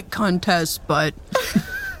open mic contest, but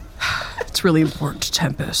it's really important to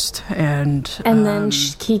Tempest. And then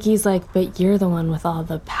Kiki's like, but you're the one with all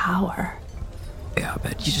the power. Yeah,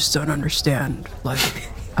 but you just don't understand. Like,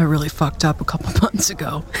 I really fucked up a couple months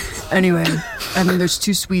ago. Anyway, I mean, there's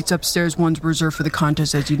 2 suites upstairs. One's reserved for the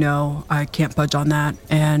contest, as you know. I can't budge on that.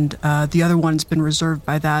 And the other one's been reserved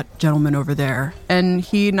by that gentleman over there. And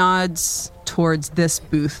he nods towards this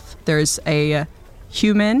booth. There's a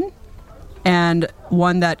human and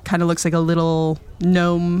one that kind of looks like a little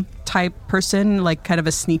gnome type person, like kind of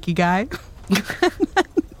a sneaky guy.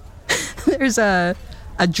 There's a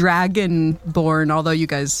dragonborn, although you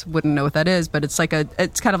guys wouldn't know what that is, but it's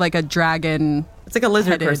kind of like a dragon. It's like a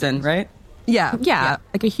lizard person, right? Yeah.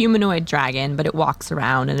 Like a humanoid dragon, but it walks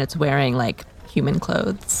around and it's wearing like human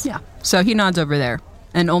clothes. Yeah. So he nods over there,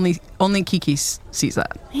 and only Kiki sees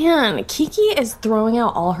that. Man, Kiki is throwing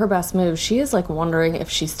out all her best moves. She is like wondering if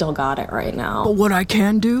she still got it right now. But what I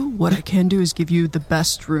can do is give you the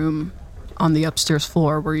best room on the upstairs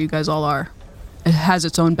floor where you guys all are. It has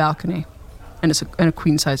its own balcony, and it's a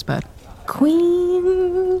queen-size bed.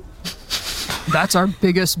 Queen? That's our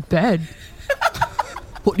biggest bed.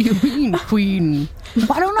 What do you mean, queen?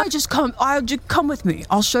 Why don't I just come? Just come with me.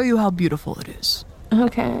 I'll show you how beautiful it is.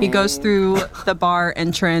 Okay. He goes through the bar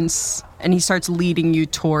entrance and he starts leading you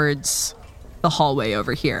towards the hallway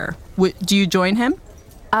over here. Do you join him?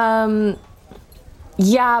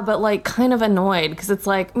 Yeah, but like kind of annoyed because it's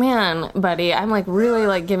like, man, buddy, I'm like really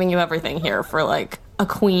like giving you everything here for like a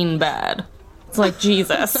queen bed. It's like,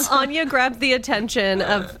 Jesus. Anya grabs the attention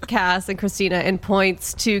of Cass and Christina and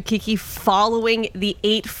points to Kiki following the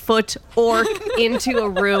 8-foot orc into a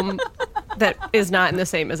room that is not in the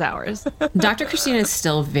same as ours. Dr. Christina is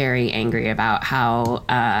still very angry about how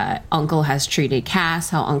Uncle has treated Cass,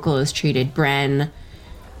 how Uncle has treated Bren,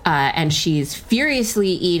 and she's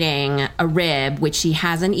furiously eating a rib, which she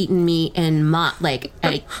hasn't eaten meat in like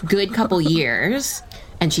a good couple years.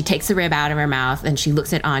 And she takes the rib out of her mouth and she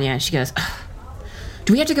looks at Anya and she goes,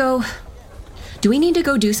 do we need to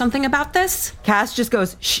go do something about this? Cass just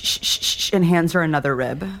goes, shh, shh, shh, shh, and hands her another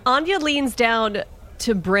rib. Anya leans down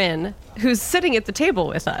to Bryn, who's sitting at the table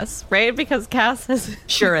with us, right? Because Cass has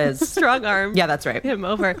sure is strong arm. Yeah, that's right. Him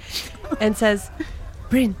over and says,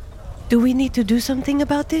 Bryn, do we need to do something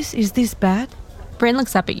about this? Is this bad? Bryn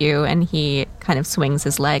looks up at you and he kind of swings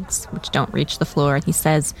his legs, which don't reach the floor, and he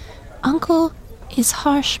says, Uncle is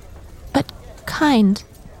harsh, but kind.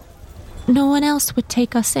 No one else would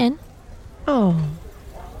take us in. Oh.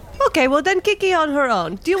 Okay, well then Kiki on her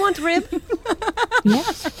own. Do you want rib?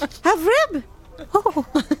 Yes. Have rib. Oh.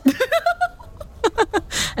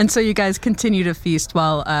 And so you guys continue to feast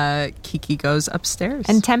while Kiki goes upstairs.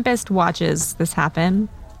 And Tempest watches this happen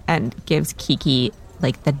and gives Kiki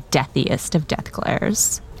like the deathiest of death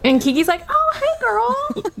glares. And Kiki's like, oh, hey,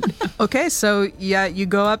 girl. Okay, so yeah, you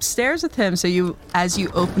go upstairs with him. So as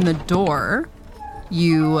you open the door,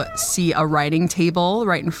 you see a writing table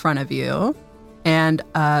right in front of you and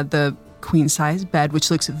the queen-size bed, which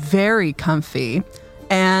looks very comfy,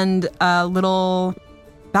 and a little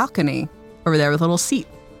balcony over there with a little seat.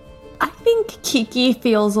 I think Kiki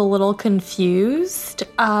feels a little confused.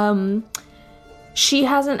 She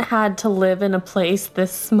hasn't had to live in a place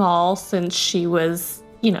this small since she was,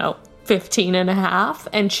 15 and a half,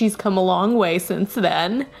 and she's come a long way since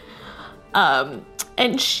then.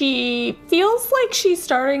 And she feels like she's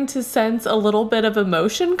starting to sense a little bit of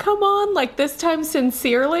emotion come on, like this time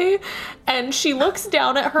sincerely. And she looks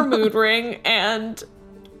down at her mood ring and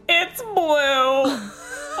it's blue.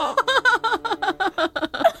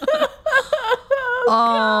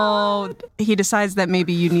 Oh, he decides that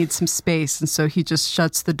maybe you need some space, and so he just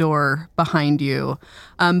shuts the door behind you.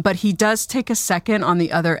 But he does take a second on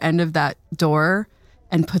the other end of that door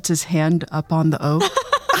and puts his hand up on the oak.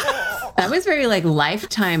 That was very like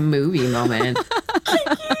Lifetime movie moment. Kiki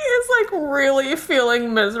is like really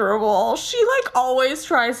feeling miserable. She like always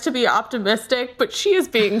tries to be optimistic, but she is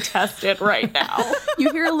being tested right now.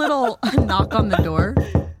 You hear a little knock on the door.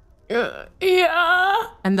 Yeah.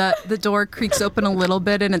 And the door creaks open a little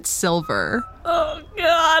bit, and it's Silver. Oh,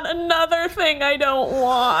 God, another thing I don't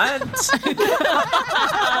want.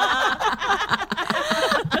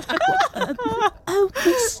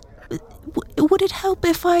 Miss, would it help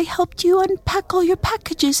if I helped you unpack all your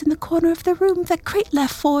packages in the corner of the room that Crate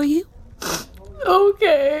left for you?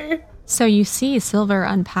 Okay. So you see Silver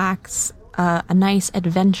unpacks a nice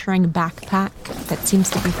adventuring backpack that seems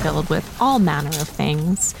to be filled with all manner of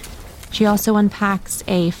things. She also unpacks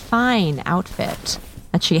a fine outfit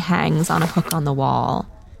that she hangs on a hook on the wall.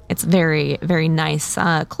 It's very, very nice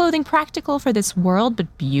clothing, practical for this world,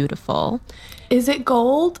 but beautiful. Is it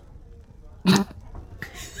gold?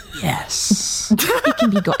 Yes. It can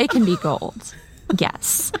be gold.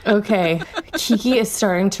 Yes. Okay. Kiki is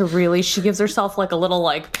starting to really, she gives herself like a little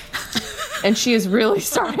like, and she is really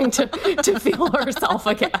starting to feel herself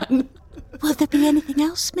again. Will there be anything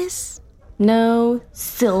else, miss? No,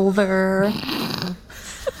 Silver.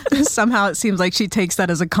 Somehow it seems like she takes that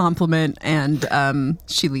as a compliment, and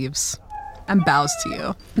she leaves and bows to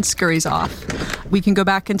you and scurries off. We can go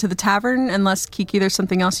back into the tavern unless, Kiki, there's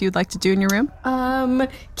something else you'd like to do in your room?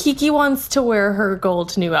 Kiki wants to wear her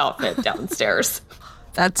gold new outfit downstairs.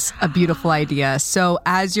 That's a beautiful idea. So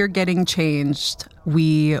as you're getting changed,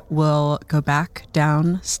 we will go back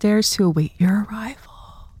downstairs to await your arrival.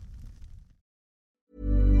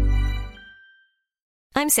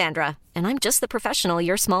 I'm Sandra, and I'm just the professional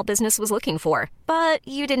your small business was looking for. But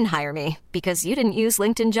you didn't hire me because you didn't use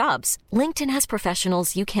LinkedIn Jobs. LinkedIn has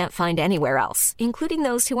professionals you can't find anywhere else, including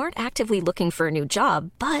those who aren't actively looking for a new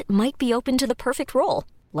job, but might be open to the perfect role,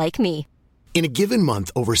 like me. In a given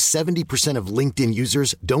month, over 70% of LinkedIn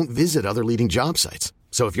users don't visit other leading job sites.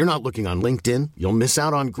 So if you're not looking on LinkedIn, you'll miss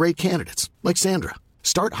out on great candidates like Sandra.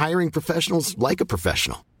 Start hiring professionals like a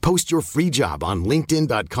professional. Post your free job on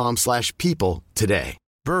linkedin.com/people today.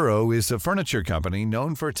 Burrow is a furniture company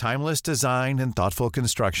known for timeless design and thoughtful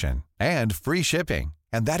construction and free shipping,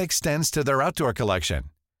 and that extends to their outdoor collection.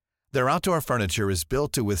 Their outdoor furniture is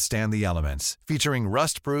built to withstand the elements, featuring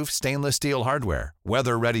rust-proof stainless steel hardware,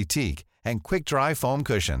 weather-ready teak, and quick-dry foam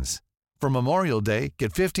cushions. For Memorial Day,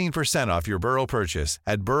 get 15% off your Burrow purchase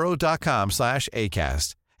at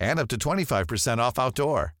burrow.com/ACAST and up to 25% off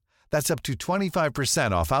outdoor. That's up to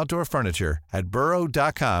 25% off outdoor furniture at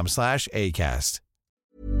burrow.com/ACAST.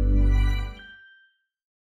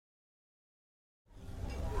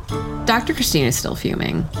 Dr. Christina is still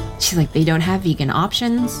fuming. She's like, they don't have vegan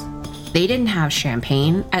options. They didn't have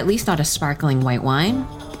champagne, at least not a sparkling white wine.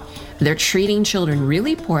 They're treating children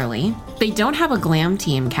really poorly. They don't have a glam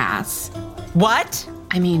team, Cass. What?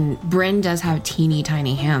 I mean, Bryn does have teeny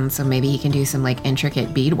tiny hands, so maybe he can do some like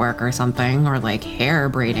intricate beadwork or something, or like hair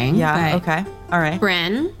braiding. Yeah, okay. All right.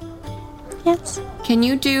 Bryn? Yes? Can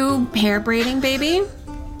you do hair braiding, baby?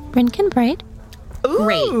 Bryn can braid. Ooh.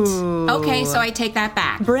 Great. Okay, so I take that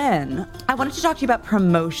back. Bryn, I wanted to talk to you about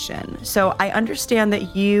promotion. So I understand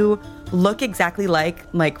that you look exactly like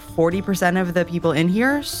 40% of the people in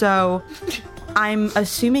here. So I'm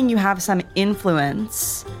assuming you have some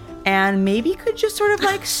influence and maybe could just sort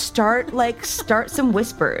of start some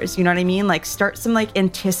whispers. You know what I mean? Start some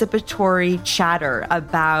anticipatory chatter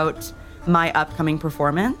about my upcoming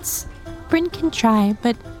performance. Bryn can try,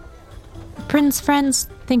 but Bryn's friends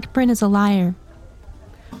think Bryn is a liar.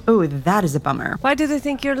 Oh, that is a bummer. Why do they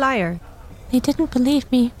think you're a liar? They didn't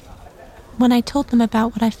believe me when I told them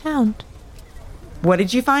about what I found. What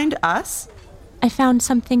did you find? Us? I found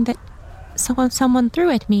something that someone threw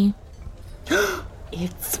at me.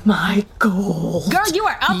 It's my gold. Girl, you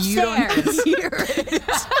are upstairs. You don't hear it.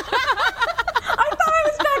 I thought I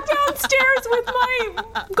was back downstairs with my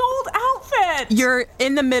gold outfit. You're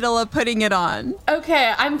in the middle of putting it on.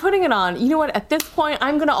 Okay, I'm putting it on. You know what? At this point,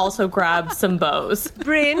 I'm going to also grab some bows.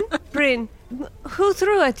 Bryn, who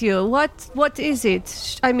threw at you? What is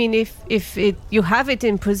it? I mean, if you have it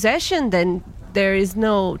in possession, then there is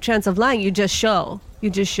no chance of lying. You just show.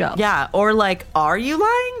 Yeah, or are you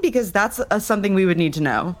lying? Because that's something we would need to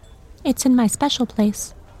know. It's in my special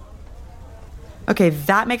place. Okay,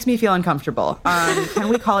 that makes me feel uncomfortable. Can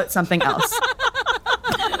we call it something else?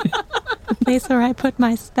 The place where I put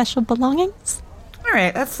my special belongings? All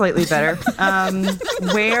right, that's slightly better.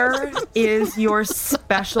 Where is your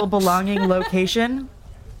special belonging location?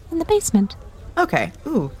 In the basement. Okay.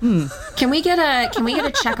 Ooh. Can we get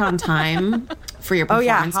a check on time for your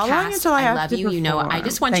performance? How long Cass? until I have love to you. You know, I perform?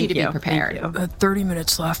 just want you to be prepared. 30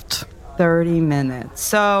 minutes left. 30 minutes.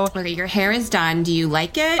 So, okay, your hair is done. Do you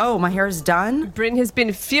like it? Oh, my hair is done? Bryn has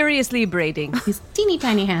been furiously braiding. His teeny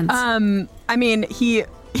tiny hands. I mean, he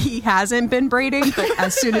hasn't been braiding, but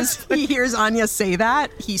as soon as he hears Anya say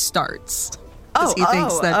that, he starts. He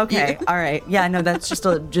thinks that okay. All right. Yeah, no, that's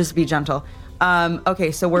just be gentle.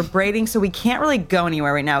 Okay, so we're braiding, so we can't really go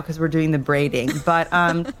anywhere right now because we're doing the braiding. But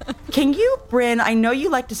can you, Bryn, I know you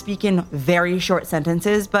like to speak in very short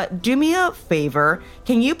sentences, but do me a favor.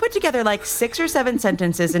 Can you put together like 6 or 7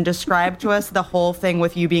 sentences and describe to us the whole thing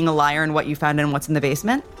with you being a liar and what you found and what's in the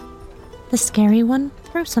basement? The scary one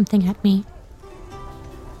threw something at me.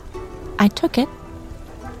 I took it.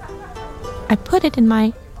 I put it in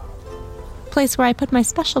my place where I put my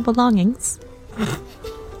special belongings.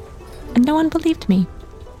 And no one believed me.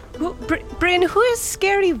 Bryn, who is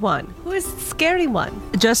scary one? Who is scary one?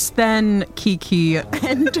 Just then, Kiki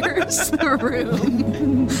enters the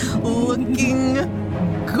room, looking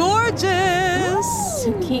gorgeous.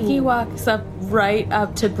 So Kiki walks right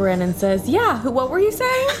up to Bryn and says, "Yeah, what were you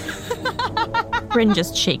saying?" Bryn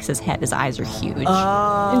just shakes his head. His eyes are huge.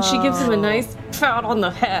 And she gives him a nice pat on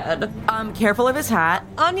the head. Careful of his hat.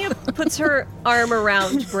 Anya puts her arm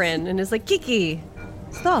around Bryn and is like, "Kiki,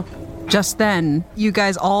 stop." Just then, you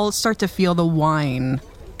guys all start to feel the wine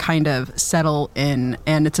kind of settle in,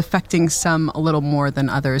 and it's affecting some a little more than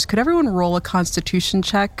others. Could everyone roll a constitution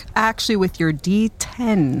check? Actually, with your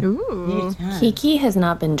D10. Ooh. D10. Kiki has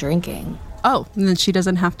not been drinking. Oh, and then she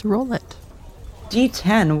doesn't have to roll it.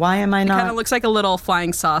 D10, why am I not? It kind of looks like a little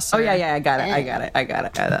flying saucer. Oh, yeah, I got it.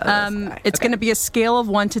 It's going to be a scale of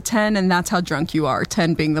 1 to 10, and that's how drunk you are.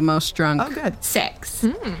 10 being the most drunk. Oh, good. 6.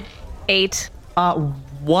 8.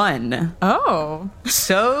 1. Oh.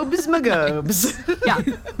 Sobes magobes. Yeah,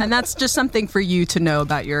 and that's just something for you to know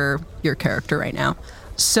about your character right now.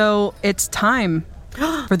 So it's time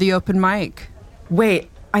for the open mic. Wait,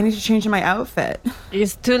 I need to change my outfit.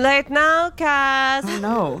 It's too late now, Cass. Oh,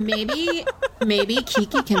 no. Maybe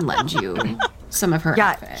Kiki can lend you some of her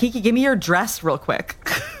outfit. Yeah, Kiki, give me your dress real quick.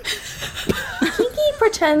 Kiki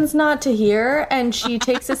pretends not to hear, and she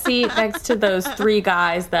takes a seat next to those 3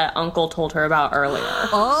 guys that Uncle told her about earlier.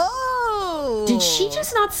 Oh! Did she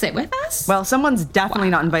just not sit with us? Well, someone's definitely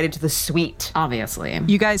not invited to the suite. Obviously.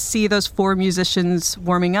 You guys see those 4 musicians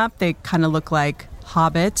warming up. They kind of look like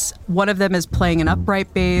hobbits. One of them is playing an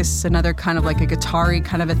upright bass, another kind of like a guitar-y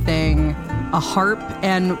kind of a thing, a harp,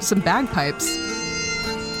 and some bagpipes.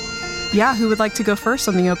 Yeah, who would like to go first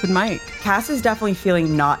on the open mic? Cass is definitely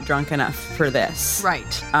feeling not drunk enough for this.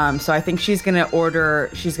 Right. So I think she's gonna order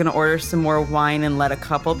some more wine and let a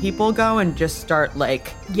couple people go and just start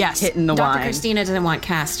hitting the wine. Dr. Christina doesn't want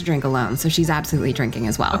Cass to drink alone, so she's absolutely drinking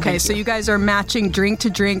as well. Okay, so you guys are matching drink to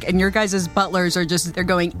drink, and your guys' butlers are they're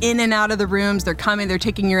going in and out of the rooms. They're coming, they're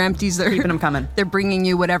taking your empties. They're keeping them coming. They're bringing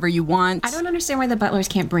you whatever you want. I don't understand why the butlers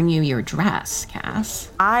can't bring you your dress, Cass.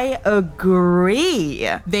 I agree.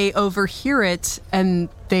 They overhear it, and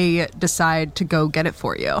they decide to go get it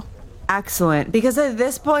for you. Excellent. Because at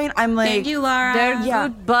this point, I'm like... Thank you, Laura. They're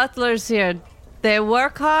good butlers here. They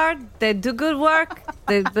work hard. They do good work.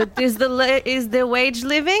 Is the wage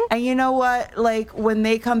living? And you know what? When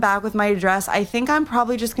they come back with my dress, I think I'm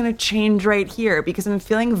probably just going to change right here because I'm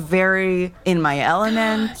feeling very in my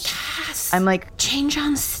element. Yes. I'm change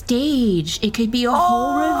on stage. It could be a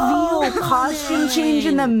whole reveal. Costume change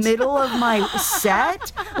in the middle of my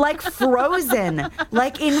set? Like Frozen.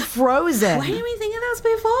 Like in Frozen. Why didn't we think of this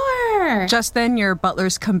before? Just then, your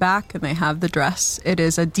butlers come back and they have the dress. It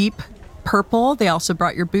is a deep purple. They also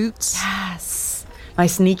brought your boots. Yes. My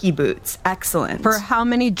sneaky boots. Excellent. For how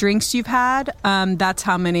many drinks you've had, that's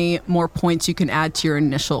how many more points you can add to your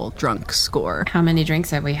initial drunk score. How many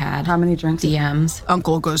drinks have we had? How many drinks? DMs.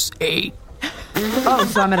 Uncle goes 8. Oh,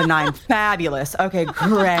 so I'm at a 9. Fabulous. Okay,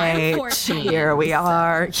 great. 14. Here we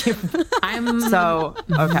are. I'm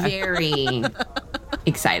very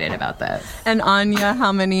excited about this. And Anya,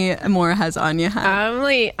 how many more has Anya had?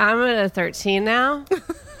 I'm at a 13 now.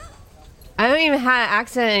 I don't even have an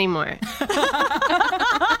accent anymore.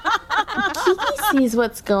 Kiki sees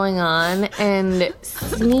what's going on and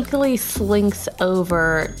sneakily slinks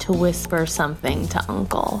over to whisper something to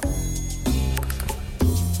Uncle.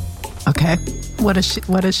 Okay. What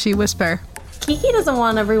does she whisper? Kiki doesn't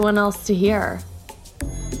want everyone else to hear.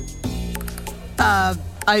 I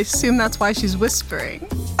assume that's why she's whispering.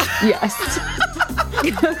 Yes.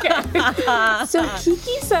 Okay. So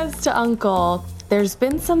Kiki says to Uncle, there's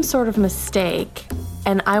been some sort of mistake,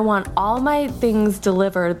 and I want all my things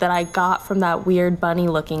delivered that I got from that weird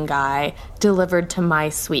bunny-looking guy delivered to my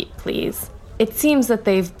suite, please. It seems that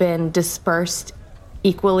they've been dispersed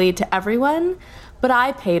equally to everyone, but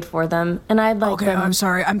I paid for them, and I'd like them... Okay, I'm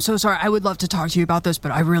sorry. I'm so sorry. I would love to talk to you about this,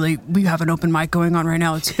 but we have an open mic going on right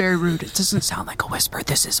now. It's very rude. It doesn't sound like a whisper.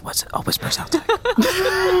 This is what a whisper sounds like.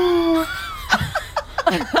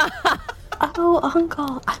 Oh,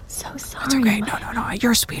 Uncle, I'm so sorry. It's okay. No.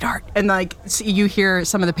 You're a sweetheart. And, like, you hear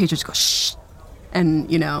some of the patrons go, shh.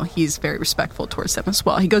 And, you know, he's very respectful towards them as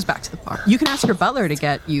well. He goes back to the bar. You can ask your butler to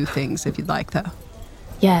get you things if you'd like, though.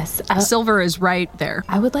 Yes. Silver is right there.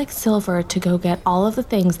 I would like Silver to go get all of the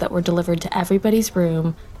things that were delivered to everybody's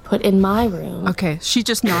room, put in my room. Okay, she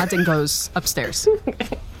just nods and goes upstairs.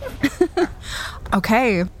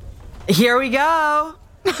 Okay. Here we go.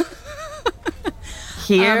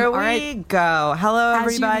 Here we go. Hello,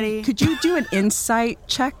 everybody. Could you do an insight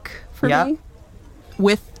check for Yep. me?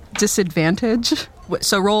 With disadvantage?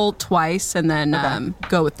 So roll twice and then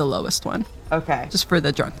go with the lowest one. Okay. Just for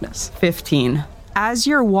the drunkenness. 15. As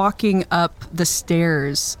you're walking up the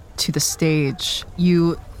stairs to the stage,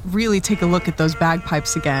 you really take a look at those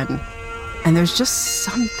bagpipes again, and there's just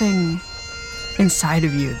something inside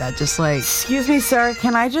of you that just like... Excuse me, sir.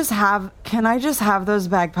 Can I just have those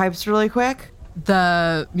bagpipes really quick?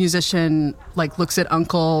 The musician like looks at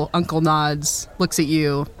Uncle nods, looks at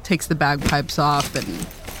you, takes the bagpipes off and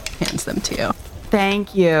hands them to you.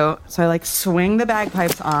 Thank you. So I like swing the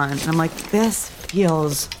bagpipes on, and I'm like, this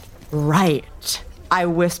feels right. I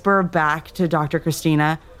whisper back to Dr.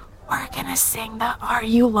 Christina, we're gonna sing the Are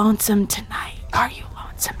You Lonesome Tonight? Are You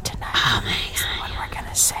Lonesome Tonight? Oh my Is what we're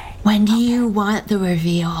gonna say. When do you want the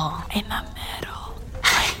reveal? In the middle.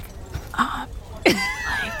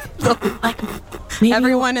 Like maybe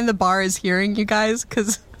everyone in the bar is hearing you guys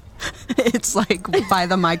because it's like by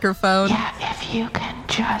the microphone. Yeah, if you can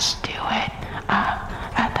just do it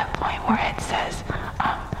at the point where it says,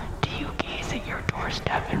 do you gaze at your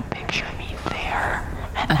doorstep and picture me there?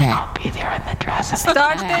 And then I'll be there in the dress.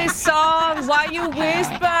 Start this song while you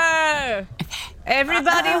whisper.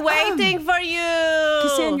 Everybody waiting for you.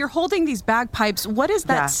 Cassandra, you're holding these bagpipes. What is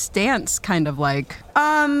that stance kind of like?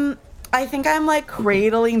 I think I'm like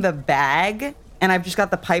cradling the bag, and I've just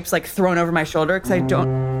got the pipes like thrown over my shoulder because I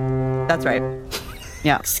don't... That's right.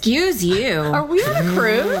 Yeah. Excuse you. Are we on a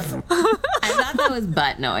cruise? I thought that was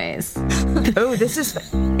butt noise. Oh,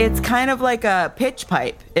 it's kind of like a pitch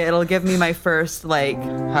pipe. It'll give me my first like,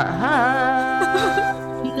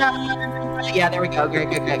 yeah, there we go.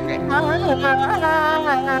 Great.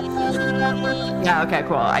 Yeah, okay,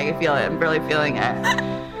 cool. I feel it. I'm really feeling it.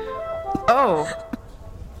 Oh.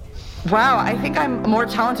 Wow, I think I'm more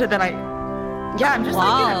talented than I'm just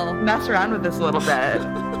like gonna mess around with this a little bit.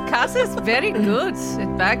 Cass is very good at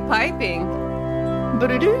bagpiping.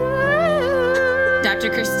 Dr.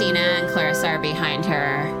 Christina and Clarissa are behind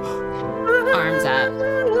her, arms up.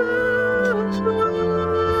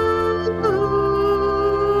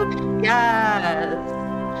 Yes.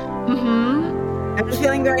 I'm just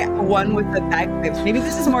feeling very one with the bagpipes. Maybe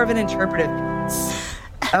this is more of an interpretive piece.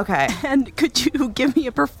 Okay. And could you give me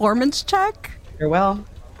a performance check? Sure will.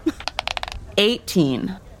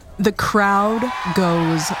 18. The crowd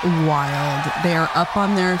goes wild. They are up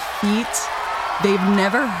on their feet. They've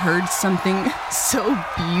never heard something so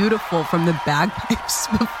beautiful from the bagpipes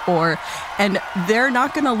before. And they're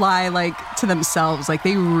not going to lie like to themselves. Like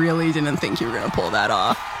they really didn't think you were going to pull that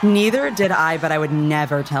off. Neither did I, but I would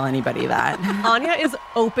never tell anybody that. Anya is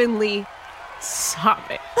openly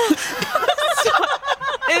sobbing.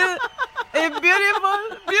 It's beautiful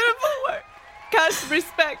work. Cass,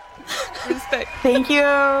 respect. Thank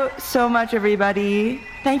you so much, everybody.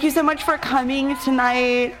 Thank you so much for coming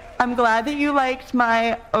tonight. I'm glad that you liked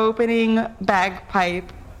my opening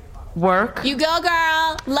bagpipe work. You go,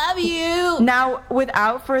 girl. Love you. Now,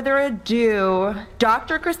 without further ado,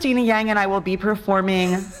 Dr. Christina Yang and I will be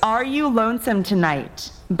performing Are You Lonesome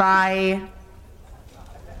Tonight by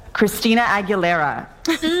Christina Aguilera.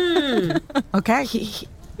 Okay.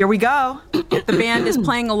 Here we go. The band is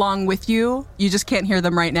playing along with you. You just can't hear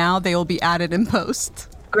them right now. They will be added in post.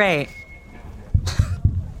 Great.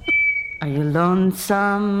 Are you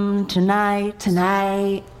lonesome tonight?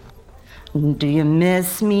 Do you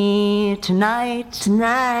miss me tonight?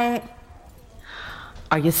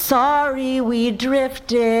 Are you sorry we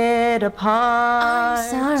drifted apart?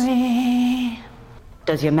 I'm sorry.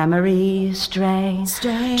 Does your memory stray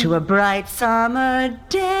to a bright summer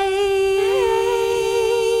day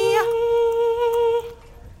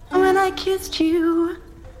when I kissed you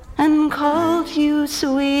and called you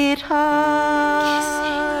sweetheart?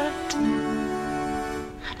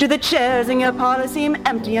 Do the chairs in your parlor seem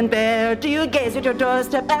empty and bare? Do you gaze at your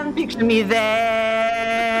doorstep and picture me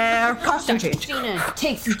there? Costume change. Christina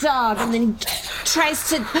takes the dog and then tries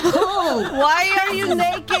to pull. Why are you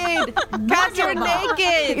naked? Cat, you're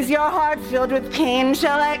naked. Is your heart filled with pain?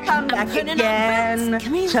 Shall I come back again?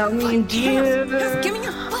 Tell me, dear,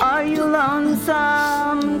 are you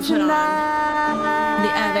lonesome tonight? The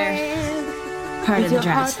other part of the Is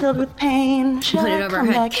your heart dress. filled with pain? Shall Put it I over come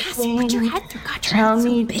her back head. Cass, again? put your head through. God, your Tell head's so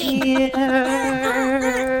me, big. dear,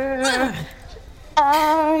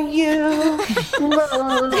 are you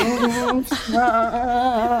lonesome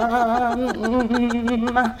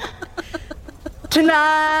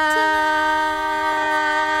tonight?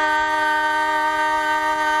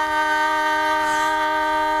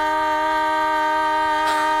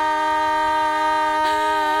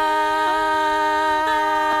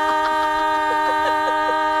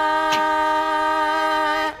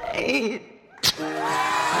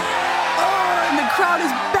 And the crowd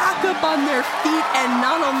is back up on their feet, and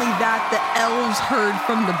not only that, the elves heard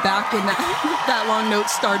from the back when that long note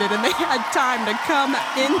started, and they had time to come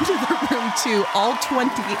into the room too, all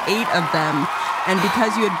 28 of them. And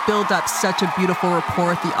because you had built up such a beautiful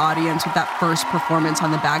rapport with the audience with that first performance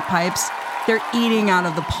on the bagpipes, they're eating out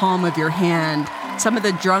of the palm of your hand. Some of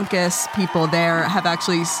the drunkest people there have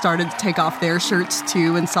actually started to take off their shirts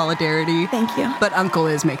too in solidarity. Thank you. But Uncle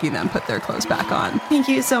is making them put their clothes back on. Thank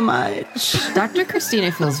you so much. Dr.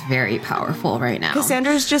 Christina feels very powerful right now.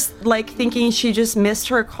 Cassandra's just like thinking she just missed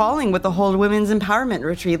her calling with the whole women's empowerment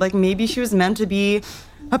retreat. Like maybe she was meant to be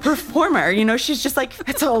a performer. You know, she's just like,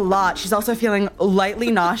 it's a lot. She's also feeling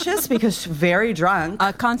lightly nauseous because she's very drunk.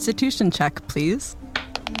 A constitution check, please.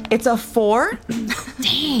 It's a 4?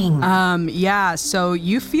 Dang. Yeah, so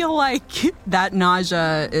you feel like that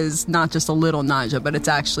nausea is not just a little nausea, but it's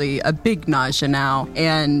actually a big nausea now.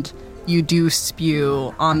 And you do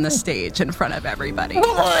spew on the stage in front of everybody.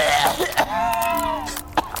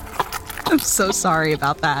 I'm so sorry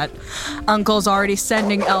about that. Uncle's already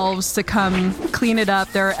sending elves to come clean it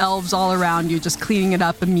up. There are elves all around you just cleaning it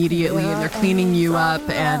up immediately, and they're cleaning you up,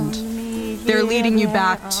 and they're leading you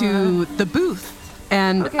back to the booth.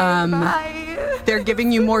 And they're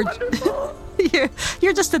giving you more.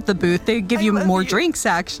 You're just at the booth. They give you more drinks,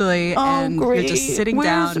 actually, and great. You're just sitting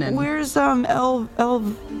down. And where's Elwin?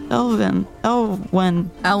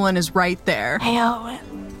 Elwin is right there. Hey, Owen,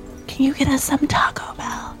 can you get us some Taco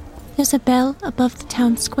Bell? There's a bell above the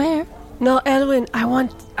town square. No, Elwin, I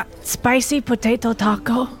want spicy potato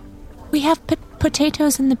taco. We have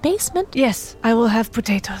potatoes in the basement. Yes, I will have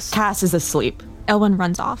potatoes. Cass is asleep. Elwin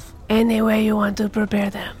runs off. Any way you want to prepare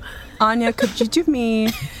them. Anya, could you do me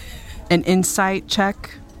an insight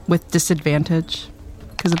check with disadvantage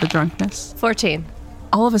because of the drunkenness? 14.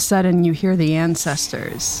 All of a sudden, you hear the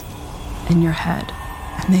ancestors in your head,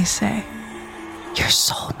 and they say, "Your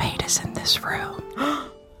soulmate is in this room."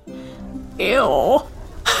 Ew.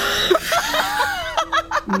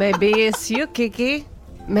 Maybe it's you, Kiki.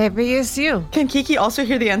 Maybe it's you. Can Kiki also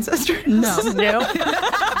hear the ancestors? No. No.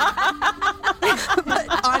 But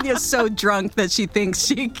Anya's so drunk that she thinks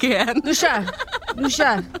she can. Lucia.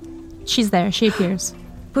 She's there. She appears.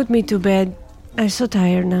 Put me to bed. I'm so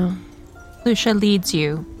tired now. Lucia leads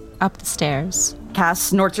you up the stairs. Cass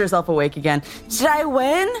snorts herself awake again. Did I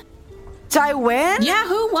win? Yeah,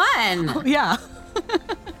 who won? Yeah.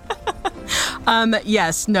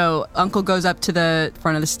 Yes, no. Uncle goes up to the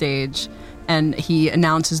front of the stage and he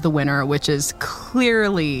announces the winner, which is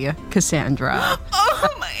clearly Cassandra. Oh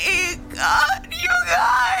my god, you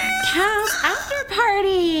guys! Cass after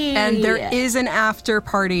party. And there is an after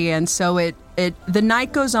party, and so the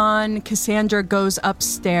night goes on. Cassandra goes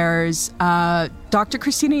upstairs. Dr.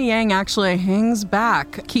 Christina Yang actually hangs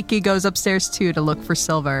back. Kiki goes upstairs too to look for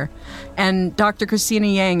Silver. And Dr. Christina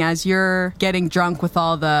Yang, as you're getting drunk with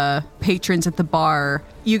all the patrons at the bar,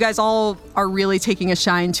 you guys all are really taking a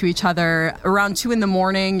shine to each other. Around 2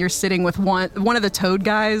 a.m, you're sitting with one of the Toad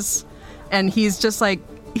guys, and he's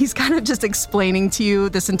kind of just explaining to you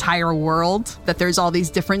this entire world, that there's all these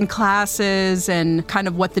different classes and kind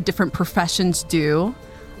of what the different professions do.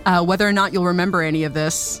 Whether or not you'll remember any of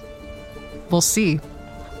this, we'll see.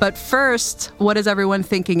 But first, what is everyone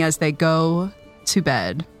thinking as they go to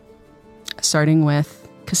bed? Starting with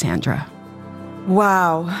Cassandra.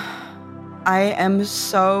 Wow. I am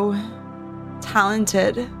so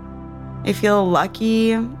talented. I feel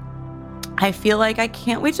lucky. I feel like I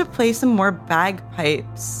can't wait to play some more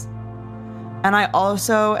bagpipes. And I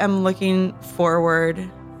also am looking forward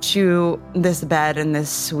to this bed and this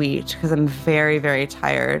suite because I'm very, very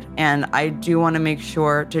tired. And I do want to make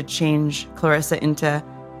sure to change Clarissa into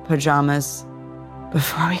pajamas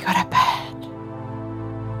before we go to bed.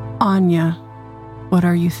 Anya, what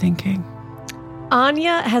are you thinking?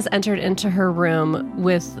 Anya has entered into her room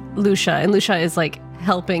with Lucia, and Lucia is like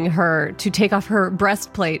helping her to take off her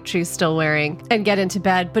breastplate she's still wearing and get into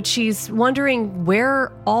bed, but she's wondering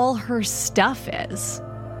where all her stuff is.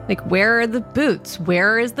 Like, where are the boots?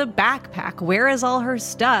 Where is the backpack? Where is all her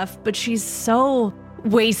stuff? But she's so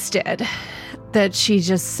wasted that she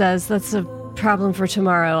just says, that's a problem for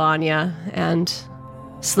tomorrow, Anya, and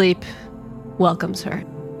sleep welcomes her.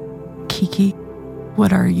 Kiki,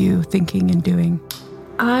 what are you thinking and doing?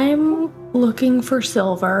 I'm looking for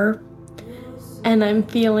Silver, and I'm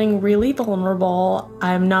feeling really vulnerable.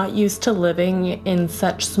 I'm not used to living in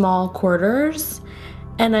such small quarters,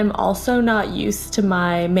 and I'm also not used to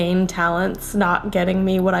my main talents not getting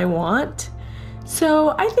me what I want.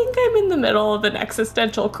 So I think I'm in the middle of an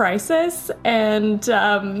existential crisis, and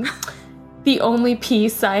the only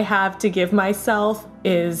piece I have to give myself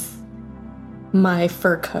is my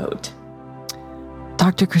fur coat.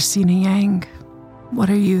 Dr. Christina Yang, what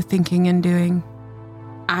are you thinking and doing?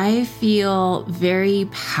 I feel very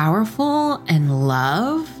powerful and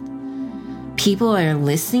loved. People are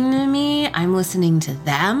listening to me. I'm listening to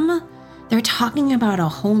them. They're talking about a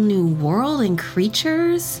whole new world and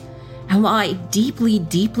creatures. And while I deeply,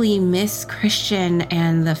 deeply miss Christian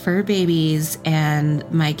and the fur babies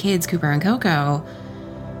and my kids, Cooper and Coco,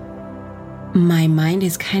 my mind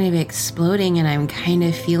is kind of exploding, and I'm kind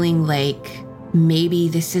of feeling like maybe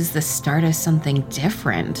this is the start of something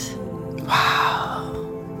different. Wow.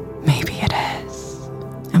 Maybe it is.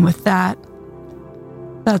 And with that,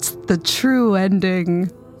 that's the true ending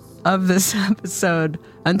of this episode.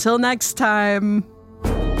 Until next time.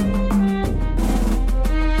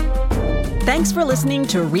 Thanks for listening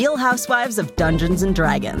to Real Housewives of Dungeons &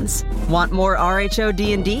 Dragons. Want more RHO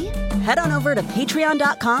D&D? Head on over to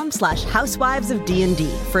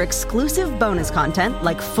patreon.com/housewivesofdnd for exclusive bonus content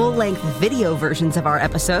like full-length video versions of our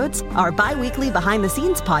episodes, our bi-weekly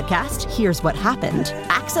behind-the-scenes podcast, Here's What Happened,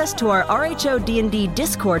 access to our RHO D&D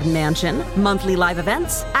Discord mansion, monthly live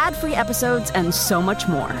events, ad-free episodes, and so much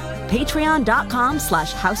more.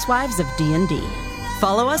 Patreon.com/housewivesofdnd.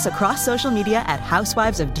 Follow us across social media at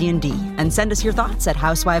Housewives of D&D and send us your thoughts at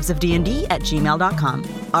housewivesofdnd@gmail.com.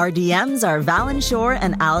 Our DMs are Valen Shore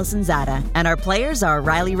and Allison Zada, and our players are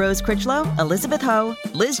Riley Rose Critchlow, Elizabeth Ho,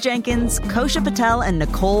 Liz Jenkins, Kosha Patel, and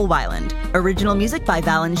Nicole Weiland. Original music by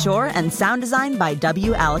Valen Shore and sound design by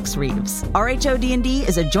W. Alex Reeves. RHO D&D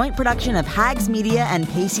is a joint production of Hags Media and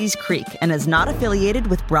Pacey's Creek and is not affiliated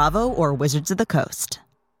with Bravo or Wizards of the Coast.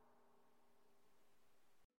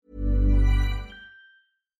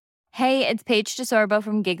 Hey, it's Paige DeSorbo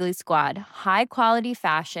from Giggly Squad. High quality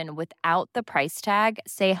fashion without the price tag.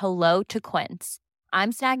 Say hello to Quince.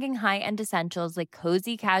 I'm snagging high-end essentials like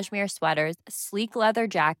cozy cashmere sweaters, sleek leather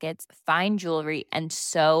jackets, fine jewelry, and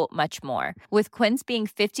so much more. With Quince being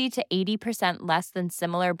 50 to 80% less than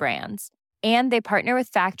similar brands. And they partner with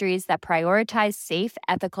factories that prioritize safe,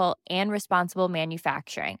 ethical, and responsible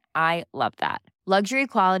manufacturing. I love that. Luxury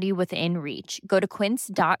quality within reach. Go to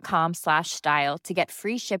quince.com/style to get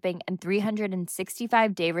free shipping and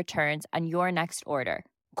 365-day returns on your next order.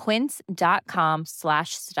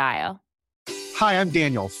 Quince.com/style. Hi, I'm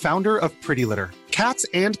Daniel, founder of Pretty Litter. Cats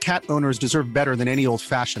and cat owners deserve better than any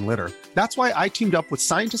old-fashioned litter. That's why I teamed up with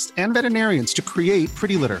scientists and veterinarians to create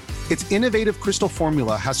Pretty Litter. Its innovative crystal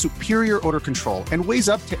formula has superior odor control and weighs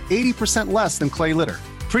up to 80% less than clay litter.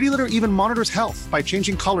 Pretty Litter even monitors health by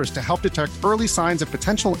changing colors to help detect early signs of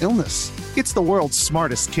potential illness. It's the world's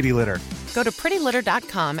smartest kitty litter. Go to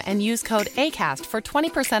prettylitter.com and use code ACAST for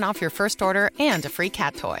 20% off your first order and a free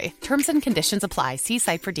cat toy. Terms and conditions apply. See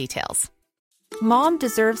site for details. Mom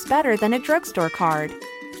deserves better than a drugstore card.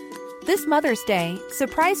 This Mother's Day,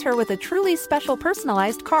 surprise her with a truly special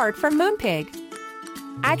personalized card from Moonpig.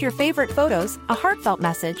 Add your favorite photos, a heartfelt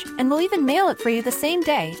message, and we'll even mail it for you the same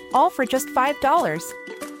day, all for just $5.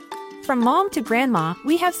 From mom to grandma,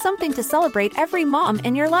 we have something to celebrate every mom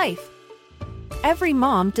in your life. Every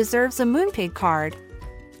mom deserves a Moonpig card.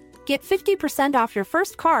 Get 50% off your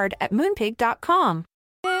first card at moonpig.com.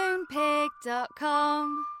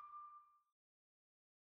 Moonpig.com